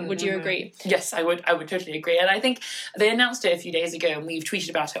right now. Would you agree? Yes, I would totally agree. And I think they announced it a few days ago, and we've tweeted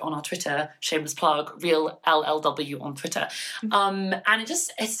about it on our Twitter, shameless plug, real LLW on Twitter. And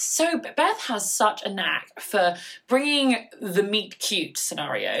Beth has such a knack for bringing the meet cute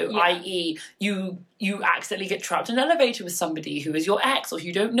scenario, i.e. you accidentally get trapped in an elevator with somebody who is your ex or who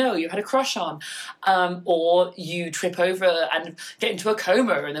you don't know, you had a crush on, or you trip over and get into a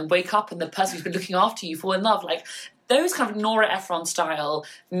coma and then wake up and the person who's been looking after you fall in love. Like, those kind of Nora Ephron style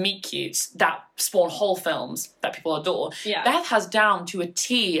meet cutes that spawn whole films that people adore. Yeah. Beth has down to a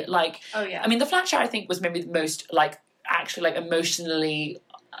T, like, oh yeah. I mean, The Flat Share, I think, was maybe the most, like, actually, like, emotionally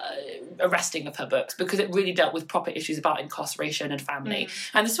arresting of her books, because it really dealt with proper issues about incarceration and family.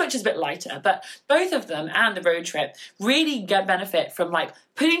 And The Switch is a bit lighter, but both of them and The Road Trip really get benefit from, like,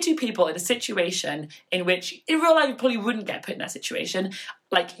 putting two people in a situation in which in real life you probably wouldn't get put in that situation.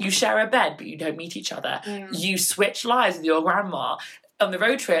 Like, you share a bed but you don't meet each other, you switch lives with your grandma. On The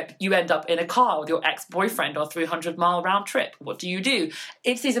Road Trip, you end up in a car with your ex-boyfriend or 300-mile round trip. What do you do?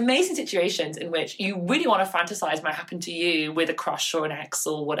 It's these amazing situations in which you really want to fantasize might happen to you with a crush or an ex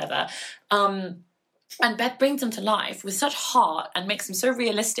or whatever. And Beth brings them to life with such heart and makes them so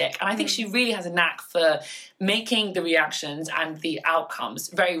realistic. And I think she really has a knack for making the reactions and the outcomes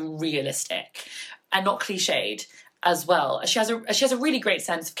very realistic and not cliched as well. She has a really great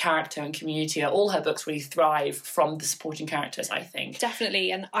sense of character and community. All her books really thrive from the supporting characters, I think.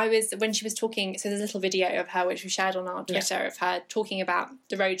 Definitely. And when she was talking, so there's a little video of her which we shared on our Twitter of her talking about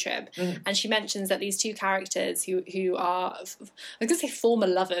The Road Trip, and she mentions that these two characters who are, I was going to say former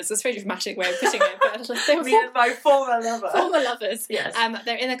lovers, that's a very dramatic way of putting it, but Me and my former lover. Former lovers. Yes.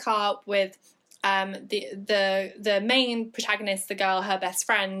 They're in a car with the main protagonist, the girl, her best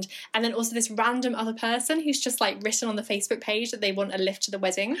friend, and then also this random other person who's just like written on the Facebook page that they want a lift to the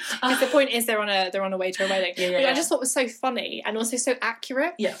wedding, because the point is they're on a way to a wedding, which I just thought was so funny and also so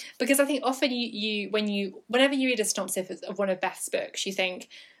accurate. Yeah, because I think often whenever you read a synopsis of one of Beth's books, you think,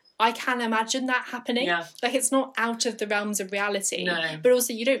 I can imagine that happening. Yeah. Like, it's not out of the realms of reality. No. But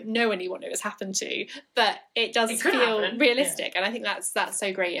also you don't know anyone it has happened to. But it does feel realistic. Yeah. And I think that's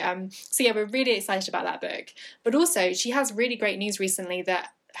so great. So yeah, we're really excited about that book. But also she has really great news recently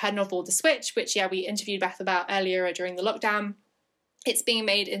that her novel The Switch, which we interviewed Beth about earlier during the lockdown, it's being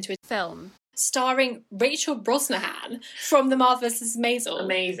made into a film starring Rachel Brosnahan from The Marvelous Mrs. Maisel.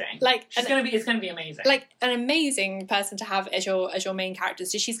 Amazing. Like, it's going to be amazing. Like, an amazing person to have as your main character.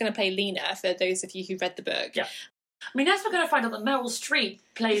 So she's going to play Lena, for those of you who read the book. Yeah. I mean, that's we're going to find out that Meryl Streep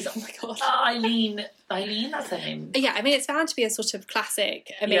plays Eileen, that's her name. Yeah, I mean, it's bound to be a sort of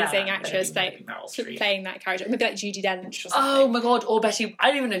classic, amazing actress playing that character. Maybe like Judi Dench or something. Oh my God, or Betty. I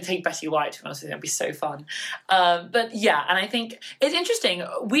don't even know to take Betty White, to be honest with you. That'd be so fun. But yeah, and I think it's interesting.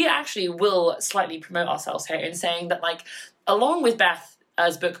 We actually will slightly promote ourselves here in saying that, like, along with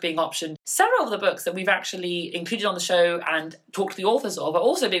Beth's book being optioned, several of the books that we've actually included on the show and talked to the authors of are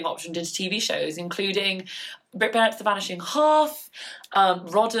also being optioned into TV shows, including Brit Barrett's The Vanishing Half,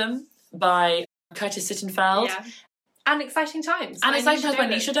 Rodham by Curtis Sittenfeld. Yeah. And Exciting Times. And Exciting Times by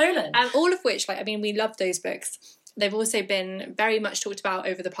Nisha Dolan. And all of which, like, I mean, we love those books. They've also been very much talked about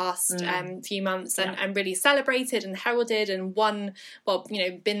over the past few months and really celebrated and heralded and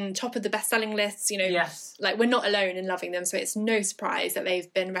been top of the best-selling lists. Yes. Like, we're not alone in loving them, so it's no surprise that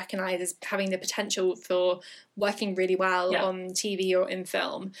they've been recognised as having the potential for working really well on TV or in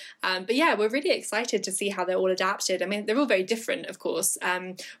film. But yeah, we're really excited to see how they're all adapted. I mean, they're all very different, of course.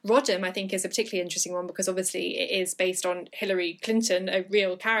 Rodham, I think, is a particularly interesting one because obviously it is based on Hillary Clinton, a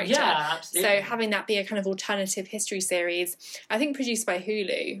real character. Yeah, absolutely. So having that be a kind of alternative history series, I think produced by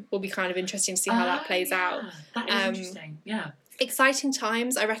Hulu, will be kind of interesting to see how that plays out. That is interesting, yeah. Exciting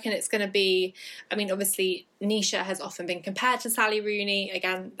Times, I reckon it's going to be, I mean, obviously Nisha has often been compared to Sally Rooney.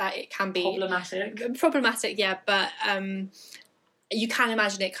 Again, that it can be problematic, yeah, but you can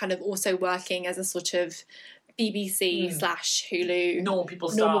imagine it kind of also working as a sort of BBC / Hulu normal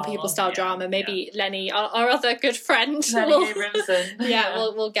people style drama. Maybe Lenny, our other good friend, Lenny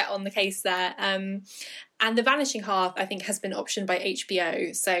Abramson, we'll get on the case there. And The Vanishing Half, I think, has been optioned by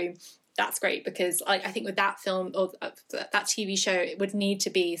HBO, so that's great because I think with that film or that TV show, it would need to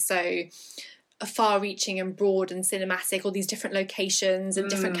be so far-reaching and broad and cinematic, all these different locations and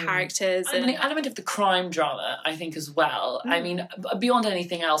different characters. And the element of the crime drama, I think, as well. I mean, beyond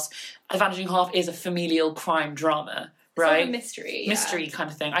anything else, The Vanishing Half is a familial crime drama, right? It's like a mystery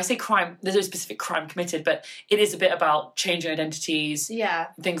kind of thing. I say crime, there's no specific crime committed, but it is a bit about changing identities,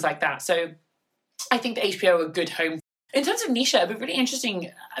 things like that. So I think the HBO are a good home In terms of Nisha, it'd be really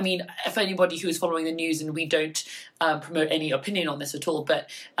interesting. I mean, for anybody who's following the news, and we don't promote any opinion on this at all, but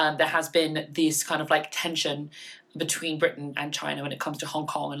there has been this kind of like tension between Britain and China when it comes to Hong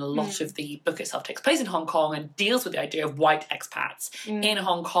Kong, and a lot of the book itself takes place in Hong Kong and deals with the idea of white expats in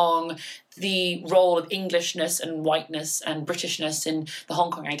Hong Kong, the role of Englishness and whiteness and Britishness in the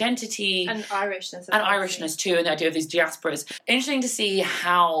Hong Kong identity. And Irishness. And Irishness too, and the idea of these diasporas. Interesting to see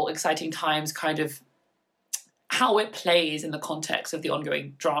how Exciting Times kind of how it plays in the context of the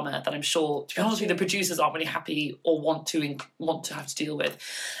ongoing drama that I'm sure, to be honest with you, the producers aren't really happy or want to have to deal with,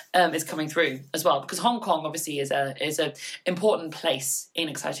 is coming through as well. Because Hong Kong obviously is a important place in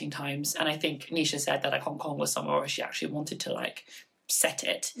Exciting Times, and I think Nisha said that like Hong Kong was somewhere where she actually wanted to like set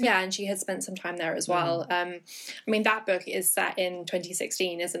it. Yeah, and she had spent some time there as well. I mean, that book is set in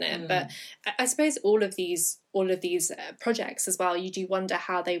 2016, isn't it? But I suppose all of these projects as well, you do wonder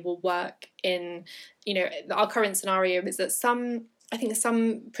how they will work in, you know, our current scenario is that I think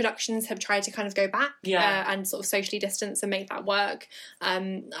some productions have tried to kind of go back and sort of socially distance and make that work.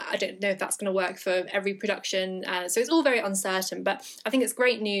 I don't know if that's going to work for every production. So it's all very uncertain, but I think it's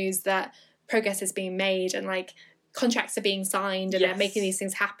great news that progress is being made and like contracts are being signed and they're making these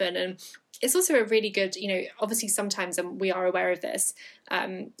things happen. And it's also a really good, you know, obviously sometimes, and we are aware of this,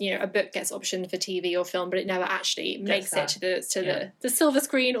 you know, a book gets optioned for TV or film, but it never actually makes it to the silver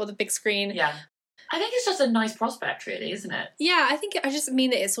screen or the big screen. Yeah. I think it's just a nice prospect, really, isn't it? Yeah, I think I just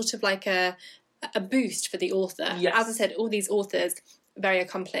mean that it's sort of like a boost for the author. Yes. As I said, all these authors, very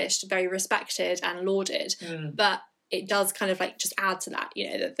accomplished, very respected and lauded, but it does kind of like just add to that, you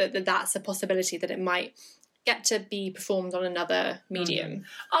know, that that's a possibility that it might get to be performed on another medium.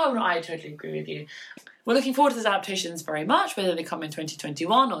 Oh, no, I totally agree with you. We're looking forward to those adaptations very much, whether they come in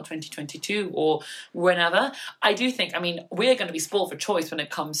 2021 or 2022 or whenever. I do think, I mean, we're going to be spoiled for choice when it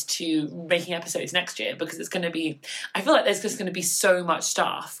comes to making episodes next year, because it's going to be, I feel like there's just going to be so much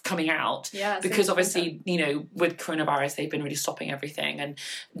stuff coming out. Yeah, because obviously, you know, with coronavirus, they've been really stopping everything and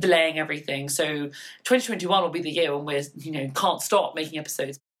delaying everything. So 2021 will be the year when we're, you know, can't stop making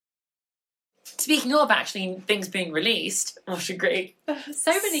episodes. Speaking of actually things being released, what a great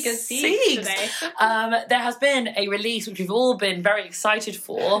so many good seeds today. There has been a release which we've all been very excited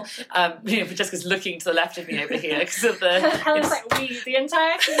for. You know, Francesca's looking to the left of me over here because of the Helen's like the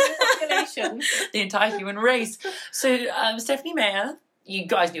entire human population, the entire human race. So Stephenie Meyer, you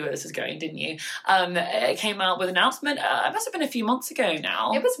guys knew where this was going, didn't you? It came out with an announcement. It must have been a few months ago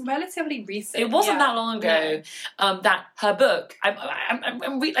now. It was relatively recent. It wasn't that long ago. That her book. I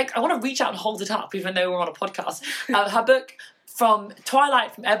want to reach out and hold it up, even though we're on a podcast. Her book, From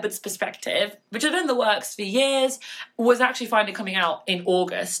Twilight from Edward's Perspective, which had been in the works for years, was actually finally coming out in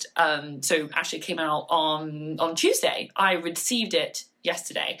August. So actually it came out on Tuesday. I received it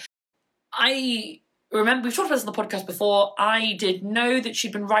yesterday. I remember, we've talked about this on the podcast before, I did know that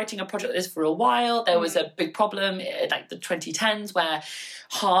she'd been writing a project like this for a while. There was a big problem in like the 2010s where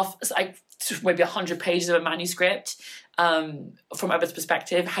maybe 100 pages of a manuscript from Edward's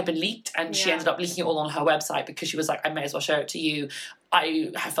Perspective had been leaked, and she ended up leaking it all on her website because she was like, I may as well show it to you.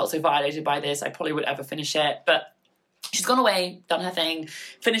 I have felt so violated by this, I probably would ever finish it. But she's gone away, done her thing,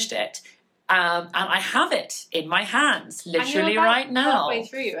 finished it. And I have it in my hands, literally right now. Halfway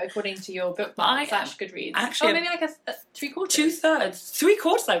through, according to your bookmark / Goodreads. Actually, maybe like a 3/4. 2/3,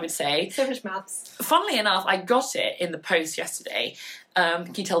 3/4, I would say. So much maths. Funnily enough, I got it in the post yesterday.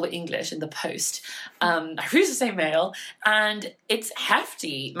 Can you tell the English in the post? I used the same mail, and it's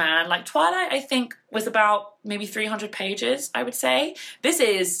hefty, man. Like Twilight, I think, was about maybe 300 pages, I would say. This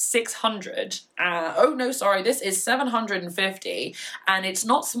is 600. This is 750, and it's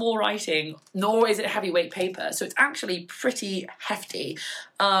not small writing, nor is it heavyweight paper, so it's actually pretty hefty.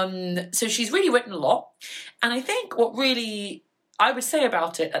 So she's really written a lot, and I think what really I would say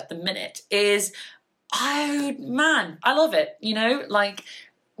about it at the minute is, oh man, I love it. You know, like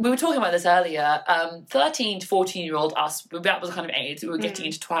we were talking about this earlier. 13 to 14-year-old us, that was the kind of age we were getting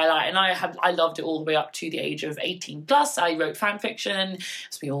into Twilight, and I loved it all the way up to the age of 18 plus. I wrote fan fiction,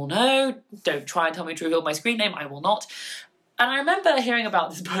 as we all know. Don't try and tell me to reveal my screen name. I will not. And I remember hearing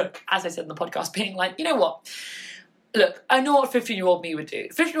about this book, as I said in the podcast, being like, you know what? Look, I know what 15-year-old me would do.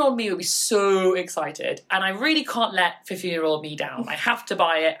 15-year-old me would be so excited, and I really can't let 15-year-old me down. I have to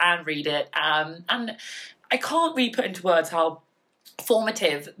buy it and read it, and I can't really put into words how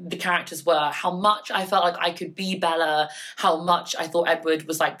formative the characters were, how much I felt like I could be Bella, how much I thought Edward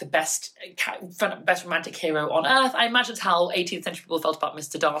was like the best romantic hero on earth. I imagine it's how 18th century people felt about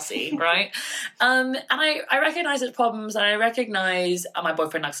Mr. Darcy, right? And I recognise its problems, and I recognise, my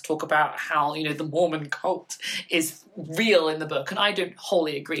boyfriend likes to talk about how, you know, the Mormon cult is real in the book, and I don't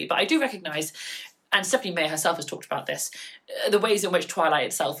wholly agree, but I do recognise and Stephanie Meyer herself has talked about this, the ways in which Twilight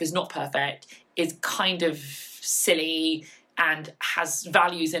itself is not perfect, is kind of silly, and has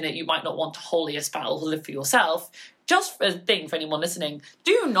values in it you might not want to wholly espouse or live for yourself. Just a thing for anyone listening,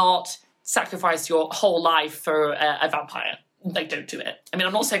 do not sacrifice your whole life for a vampire. Like, don't do it. I mean,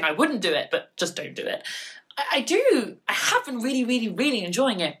 I'm not saying I wouldn't do it, but just don't do it. I have been really, really, really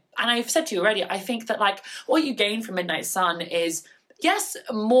enjoying it. And I've said to you already, I think that, like, what you gain from Midnight Sun is, yes,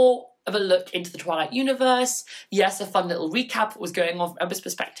 more of a look into the Twilight universe, yes, a fun little recap of what was going on from Edward's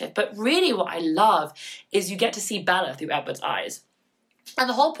perspective, but really what I love is you get to see Bella through Edward's eyes. And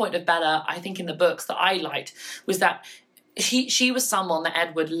the whole point of Bella, I think, in the books that I liked, was that she was someone that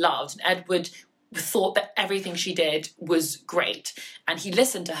Edward loved, and Edward thought that everything she did was great, and he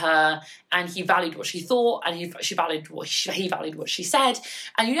listened to her, and he valued what she thought, and he valued what he valued what she said.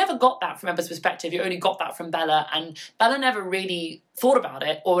 And you never got that from Edward's perspective. You only got that from Bella, and Bella never really thought about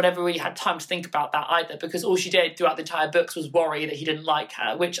it, or never really had time to think about that either, because all she did throughout the entire books was worry that he didn't like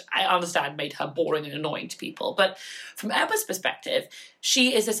her, which I understand made her boring and annoying to people. But from Edward's perspective,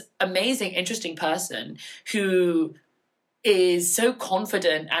 she is this amazing, interesting person who is so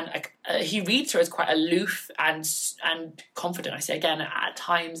confident, and he reads her as quite aloof and confident, I say again, at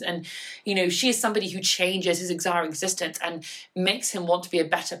times. And, you know, she is somebody who changes his entire existence and makes him want to be a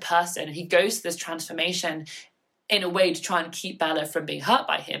better person. And he goes through this transformation in a way to try and keep Bella from being hurt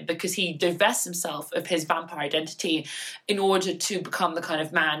by him, because he divests himself of his vampire identity in order to become the kind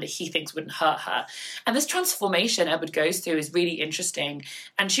of man that he thinks wouldn't hurt her. And this transformation Edward goes through is really interesting.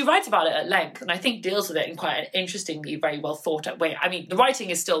 And she writes about it at length, and I think deals with it in quite an interestingly, very well thought out way. I mean, the writing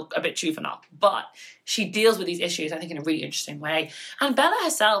is still a bit juvenile, but she deals with these issues, I think, in a really interesting way. And Bella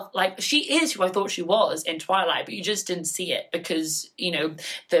herself, like, she is who I thought she was in Twilight, but you just didn't see it because, you know,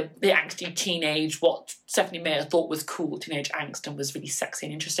 the angsty teenage, what Stephanie Meyer thought was cool teenage angst and was really sexy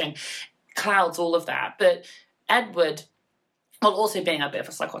and interesting, clouds all of that. But Edward, while also being a bit of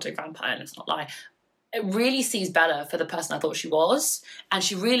a psychotic vampire, let's not lie, it really sees Bella for the person I thought she was, and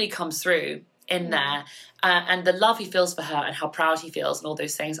she really comes through in there. And the love he feels for her and how proud he feels and all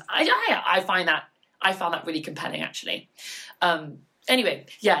those things, I found that really compelling, actually. Anyway,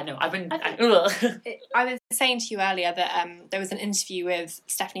 yeah, no, I've been... I was saying to you earlier that there was an interview with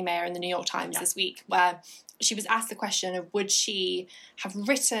Stephanie Meyer in the New York Times this week where she was asked the question of would she have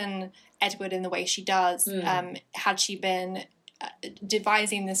written Edward in the way she does had she been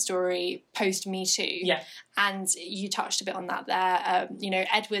devising the story post Me Too. Yeah. And you touched a bit on that there. You know,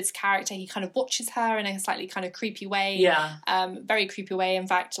 Edward's character, he kind of watches her in a slightly kind of creepy way. Yeah. Very creepy way, in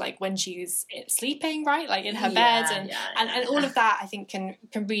fact, like when she's sleeping, right? Like in her bed. And all of that, I think,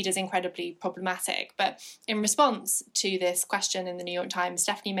 can read as incredibly problematic. But in response to this question in the New York Times,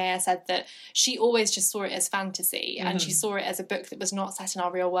 Stephanie Meyer said that she always just saw it as fantasy, and she saw it as a book that was not set in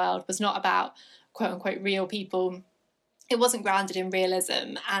our real world, was not about quote unquote real people. It wasn't grounded in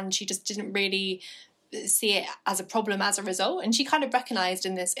realism, and she just didn't really see it as a problem as a result. And she kind of recognised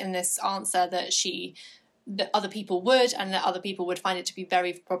in this answer that other people would, and that other people would find it to be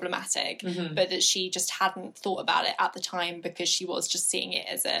very problematic, but that she just hadn't thought about it at the time because she was just seeing it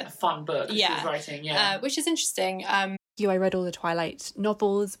as a fun book. She was writing, which is interesting. I read all the Twilight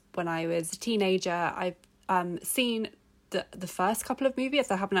novels when I was a teenager. I've seen the first couple of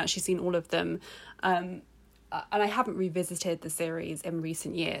movies. I haven't actually seen all of them. And I haven't revisited the series in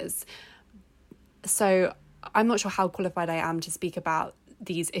recent years. So I'm not sure how qualified I am to speak about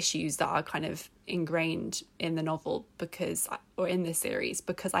these issues that are kind of ingrained in the novel or in this series,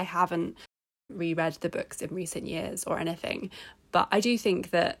 because I haven't reread the books in recent years or anything. But I do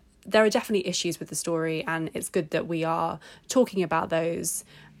think that there are definitely issues with the story, and it's good that we are talking about those,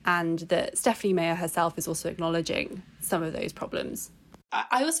 and that Stephanie Meyer herself is also acknowledging some of those problems.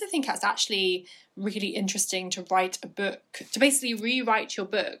 I also think it's actually really interesting to write a book, to basically rewrite your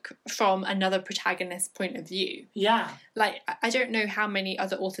book from another protagonist's point of view. Yeah. Like, I don't know how many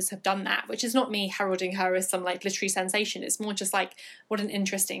other authors have done that, which is not me heralding her as some, like, literary sensation. It's more just, like, what an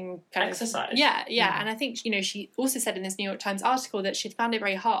interesting kind exercise. Yeah. And I think, you know, she also said in this New York Times article that she'd found it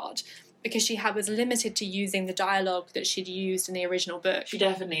very hard because she was limited to using the dialogue that she'd used in the original book. She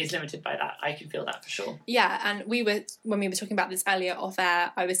definitely is limited by that. I can feel that for sure. Yeah, and when we were talking about this earlier off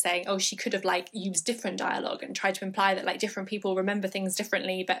air, I was saying, she could have, like, used different dialogue and tried to imply that, like, different people remember things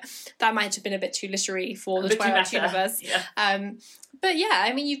differently, but that might have been a bit too literary for the Twilight universe. Yeah. But yeah,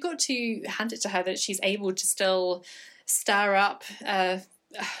 I mean, you've got to hand it to her that she's able to still stir up...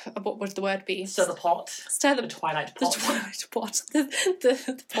 what would the word be? Stir the pot. Stir the Twilight pot. The Twilight pot.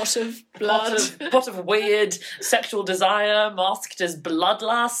 The pot of blood. Pot of weird sexual desire masked as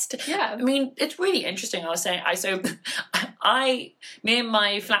bloodlust. Yeah. I mean, it's really interesting. I was saying, me and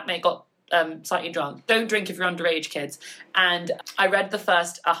my flatmate got slightly drunk. Don't drink if you're underage, kids. And I read the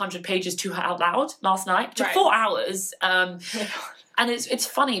first 100 pages to her out loud last night. It took 4 hours. And it's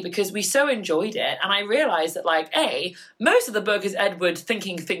funny because we so enjoyed it, and I realised that, like, most of the book is Edward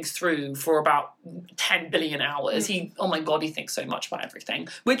thinking things through for about 10 billion hours. Oh my God, he thinks so much about everything,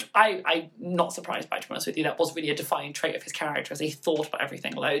 which I'm not surprised by, to be honest with you. That was really a defining trait of his character, as he thought about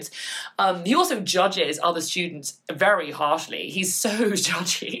everything loads. He also judges other students very harshly. He's so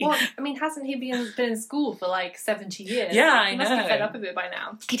judgy. Well, I mean, hasn't he been in school for like 70 years? Yeah, like, I he know. must be fed up of it by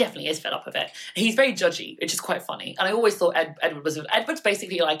now. He definitely is fed up of it. He's very judgy, which is quite funny. And I always thought Edward's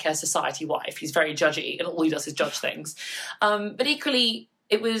basically like a society wife. He's very judgy, and all he does is judge things. But equally,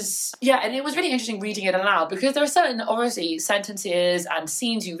 it was really interesting reading it aloud, because there are certain, obviously, sentences and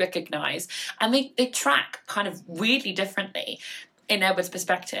scenes you recognise, and they track kind of weirdly differently in Edward's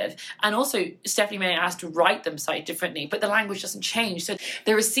perspective. And also, Stephanie Meyer has to write them slightly differently, but the language doesn't change. So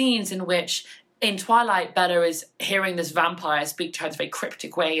there are scenes in which, in Twilight, Bella is hearing this vampire speak to her in a very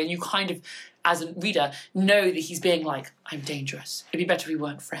cryptic way, and you kind of, as a reader, know that he's being like, I'm dangerous. It'd be better if we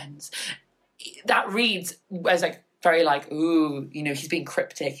weren't friends. That reads as like very like, ooh, he's being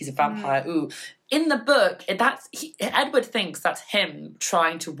cryptic. He's a vampire. Ooh. In the book, Edward thinks that's him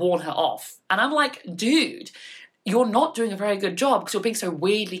trying to warn her off. And I'm like, dude, you're not doing a very good job because you're being so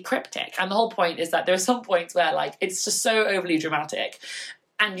weirdly cryptic. And the whole point is that there are some points where, like, it's just so overly dramatic.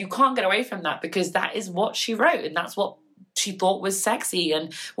 And you can't get away from that, because that is what she wrote, and that's what she thought was sexy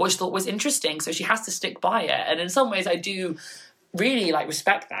and what she thought was interesting, so she has to stick by it. And in some ways I do really like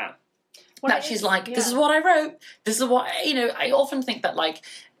respect that. That she's like, this is what I wrote, this is what, I often think that, like,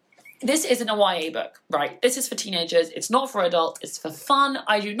 this isn't a YA book, right? This is for teenagers, it's not for adults, it's for fun.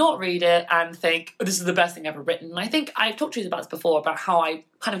 I do not read it and think, this is the best thing ever written. And I think I've talked to you about this before, about how I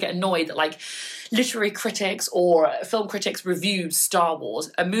kind of get annoyed that, like, literary critics or film critics review Star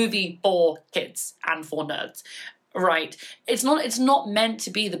Wars, a movie for kids and for nerds. Right. It's not meant to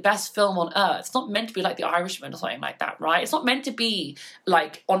be the best film on earth. It's not meant to be like The Irishman or something like that, right? It's not meant to be,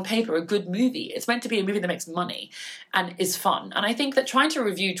 like, on paper, a good movie. It's meant to be a movie that makes money and is fun. And I think that trying to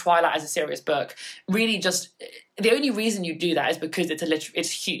review Twilight as a serious book really just... The only reason you do that is because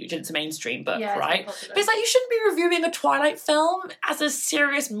it's huge and it's a mainstream book, right? But it's like, you shouldn't be reviewing a Twilight film as a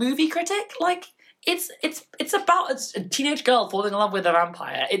serious movie critic. Like... It's about a teenage girl falling in love with a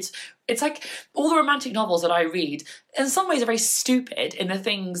vampire. It's like all the romantic novels that I read, in some ways, are very stupid in the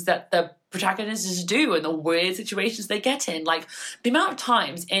things that the protagonists do and the weird situations they get in. Like, the amount of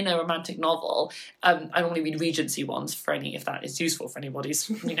times in a romantic novel, I normally read Regency ones if that is useful for anybody's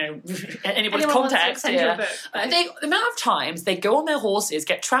context. Yeah. The amount of times they go on their horses,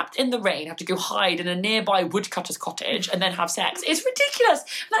 get trapped in the rain, have to go hide in a nearby woodcutter's cottage, and then have sex. It's ridiculous.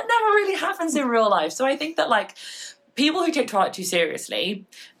 That never really happens in real life. So I think that, like, people who take Twilight too seriously,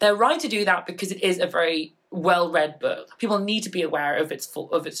 they're right to do that, because it is a very well-read book. People need to be aware of its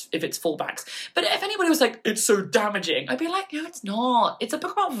fallbacks. But if anybody was like, it's so damaging, I'd be like, no, it's not. It's a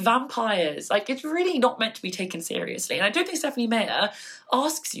book about vampires. Like, it's really not meant to be taken seriously. And I don't think Stephanie Meyer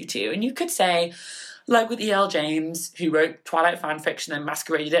asks you to. And you could say, like with E.L. James, who wrote Twilight fan fiction and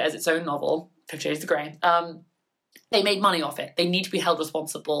masqueraded it as its own novel, 50 Shades of Grey, they made money off it. They need to be held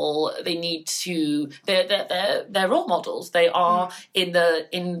responsible. They need to. They're role models. They are in the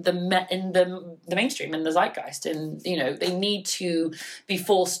mainstream, in the zeitgeist, and they need to be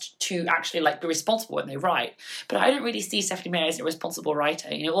forced to actually, like, be responsible when they write. But I don't really see Stephanie Meyer as a responsible writer.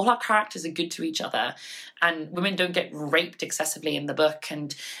 All our characters are good to each other, and women don't get raped excessively in the book.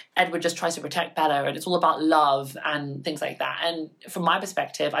 And Edward just tries to protect Bella, and it's all about love and things like that. And from my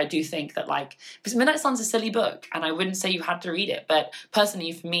perspective, I do think that, like, because Midnight Sun's a silly book, and I wouldn't say you had to read it, but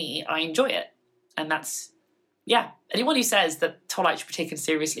personally for me, I enjoy it. And that's, anyone who says that Twilight should be taken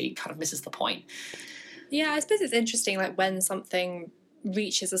seriously kind of misses the point. Yeah, I suppose it's interesting, like, when something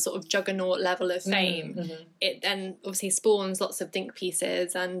reaches a sort of juggernaut level of fame, it then obviously spawns lots of think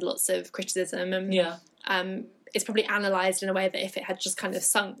pieces and lots of criticism, and it's probably analysed in a way that if it had just kind of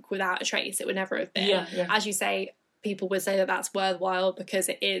sunk without a trace, it would never have been. As you say, people would say that that's worthwhile because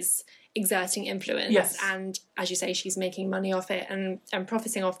it is exerting influence, and as you say, she's making money off it and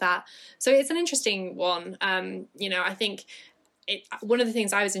profiting off that. So it's an interesting one. I think one of the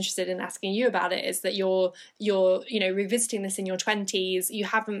things I was interested in asking you about it is that you're revisiting this in your 20s. You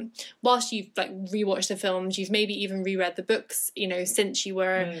haven't, whilst you've, like, rewatched the films, you've maybe even reread the books, since you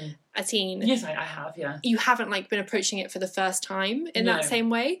were a teen. Yes, I have. Yeah, you haven't, like, been approaching it for the first time in that same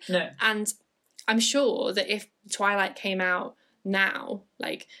way. No, and I'm sure that if Twilight came out now,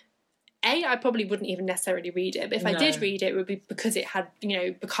 like, I probably wouldn't even necessarily read it, but if I did read it, it would be because it had, you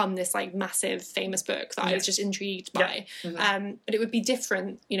know, become this like massive famous book that I was just intrigued by. But it would be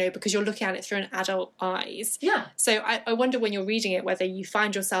different, you know, because you're looking at it through an adult eyes. So I wonder when you're reading it whether you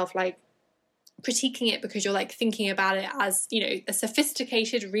find yourself like critiquing it because you're like thinking about it as, you know, a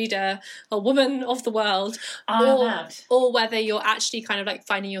sophisticated reader, a woman of the world, or whether you're actually kind of like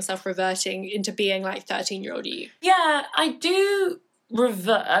finding yourself reverting into being like 13-year-old you. Yeah, I do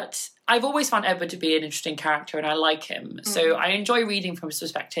revert. I've always found Edward to be an interesting character and I like him. So I enjoy reading from his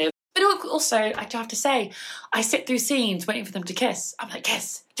perspective. But also, I do have to say, I sit through scenes waiting for them to kiss. I'm like,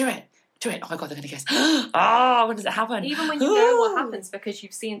 kiss, do it. Oh my God, they're going to kiss. When does it happen? Even when you know what happens because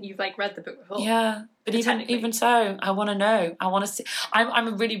you've like read the book before. Yeah, but even so, I want to know. I want to see. I'm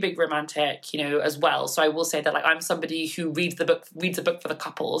a really big romantic, you know, as well. So I will say that like I'm somebody who reads a book for the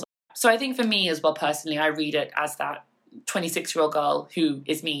couples. So I think for me as well personally, I read it as that 26-year-old girl who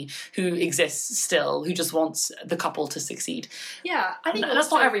is me, who exists still, who just wants the couple to succeed. Yeah, I think that's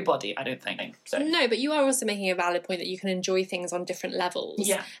not everybody, I don't think. So. No, but you are also making a valid point that you can enjoy things on different levels.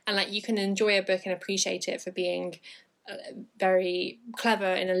 Yeah. And like you can enjoy a book and appreciate it for being very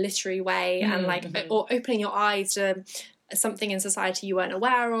clever in a literary way and like or opening your eyes to something in society you weren't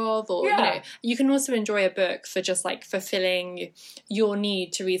aware of, or you know, you can also enjoy a book for just like fulfilling your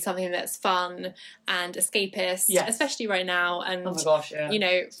need to read something that's fun and escapist, especially right now, and oh my gosh, you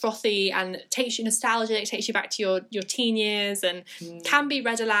know, frothy and takes you nostalgic, takes you back to your teen years, and can be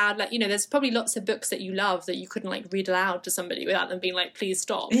read aloud. Like, you know, there's probably lots of books that you love that you couldn't like read aloud to somebody without them being like, please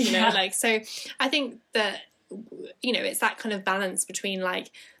stop, you know, like, so I think that, you know, it's that kind of balance between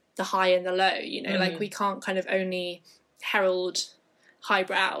like the high and the low, you know, like we can't kind of only herald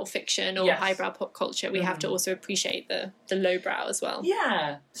highbrow fiction or highbrow pop culture. We have to also appreciate the lowbrow as well.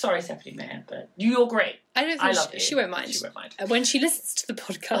 Yeah. Sorry, Stephanie Meyer, but you're great. I don't think she won't mind. She won't mind. When she listens to the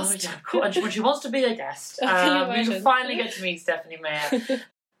podcast. Oh, yeah, cool. And when she wants to be a guest. We finally get to meet Stephanie Meyer.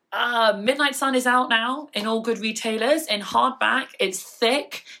 Midnight Sun is out now in all good retailers in hardback. It's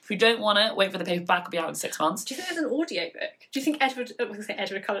thick. If you don't want it, wait for the paperback. It'll be out in 6 months. Do you think there's an audio book? Do you think Edward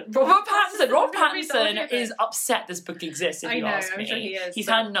Cullen? Robert Pattinson is upset this book exists, if you ask me. I'm sure he is. He's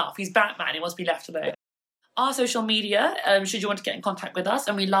had enough. He's Batman. He wants to be left alone. Our social media, should you want to get in contact with us,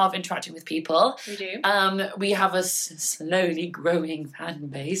 and we love interacting with people. We do. We have a slowly growing fan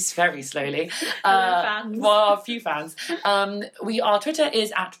base, very slowly. Fans. Well, a few fans. Our Twitter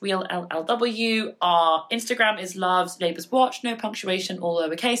is @RealLLW. Our Instagram is Loves Labour's Watch, no punctuation, all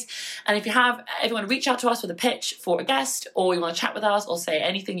lowercase. And if you want to reach out to us with a pitch for a guest, or you want to chat with us, or say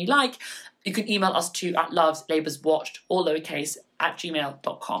anything you like, you can email us to @loveslabourswatched, all lowercase,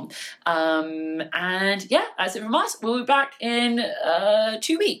 @gmail.com. And yeah, that's it from us. We'll be back in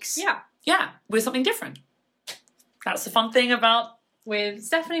 2 weeks. Yeah, with something different. That's the fun thing about... With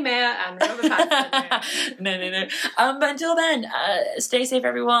Stephanie Meyer and Robert Pattinson. No. But until then, stay safe,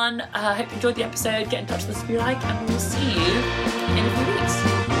 everyone. Hope you enjoyed the episode. Get in touch with us if you like, and we'll see you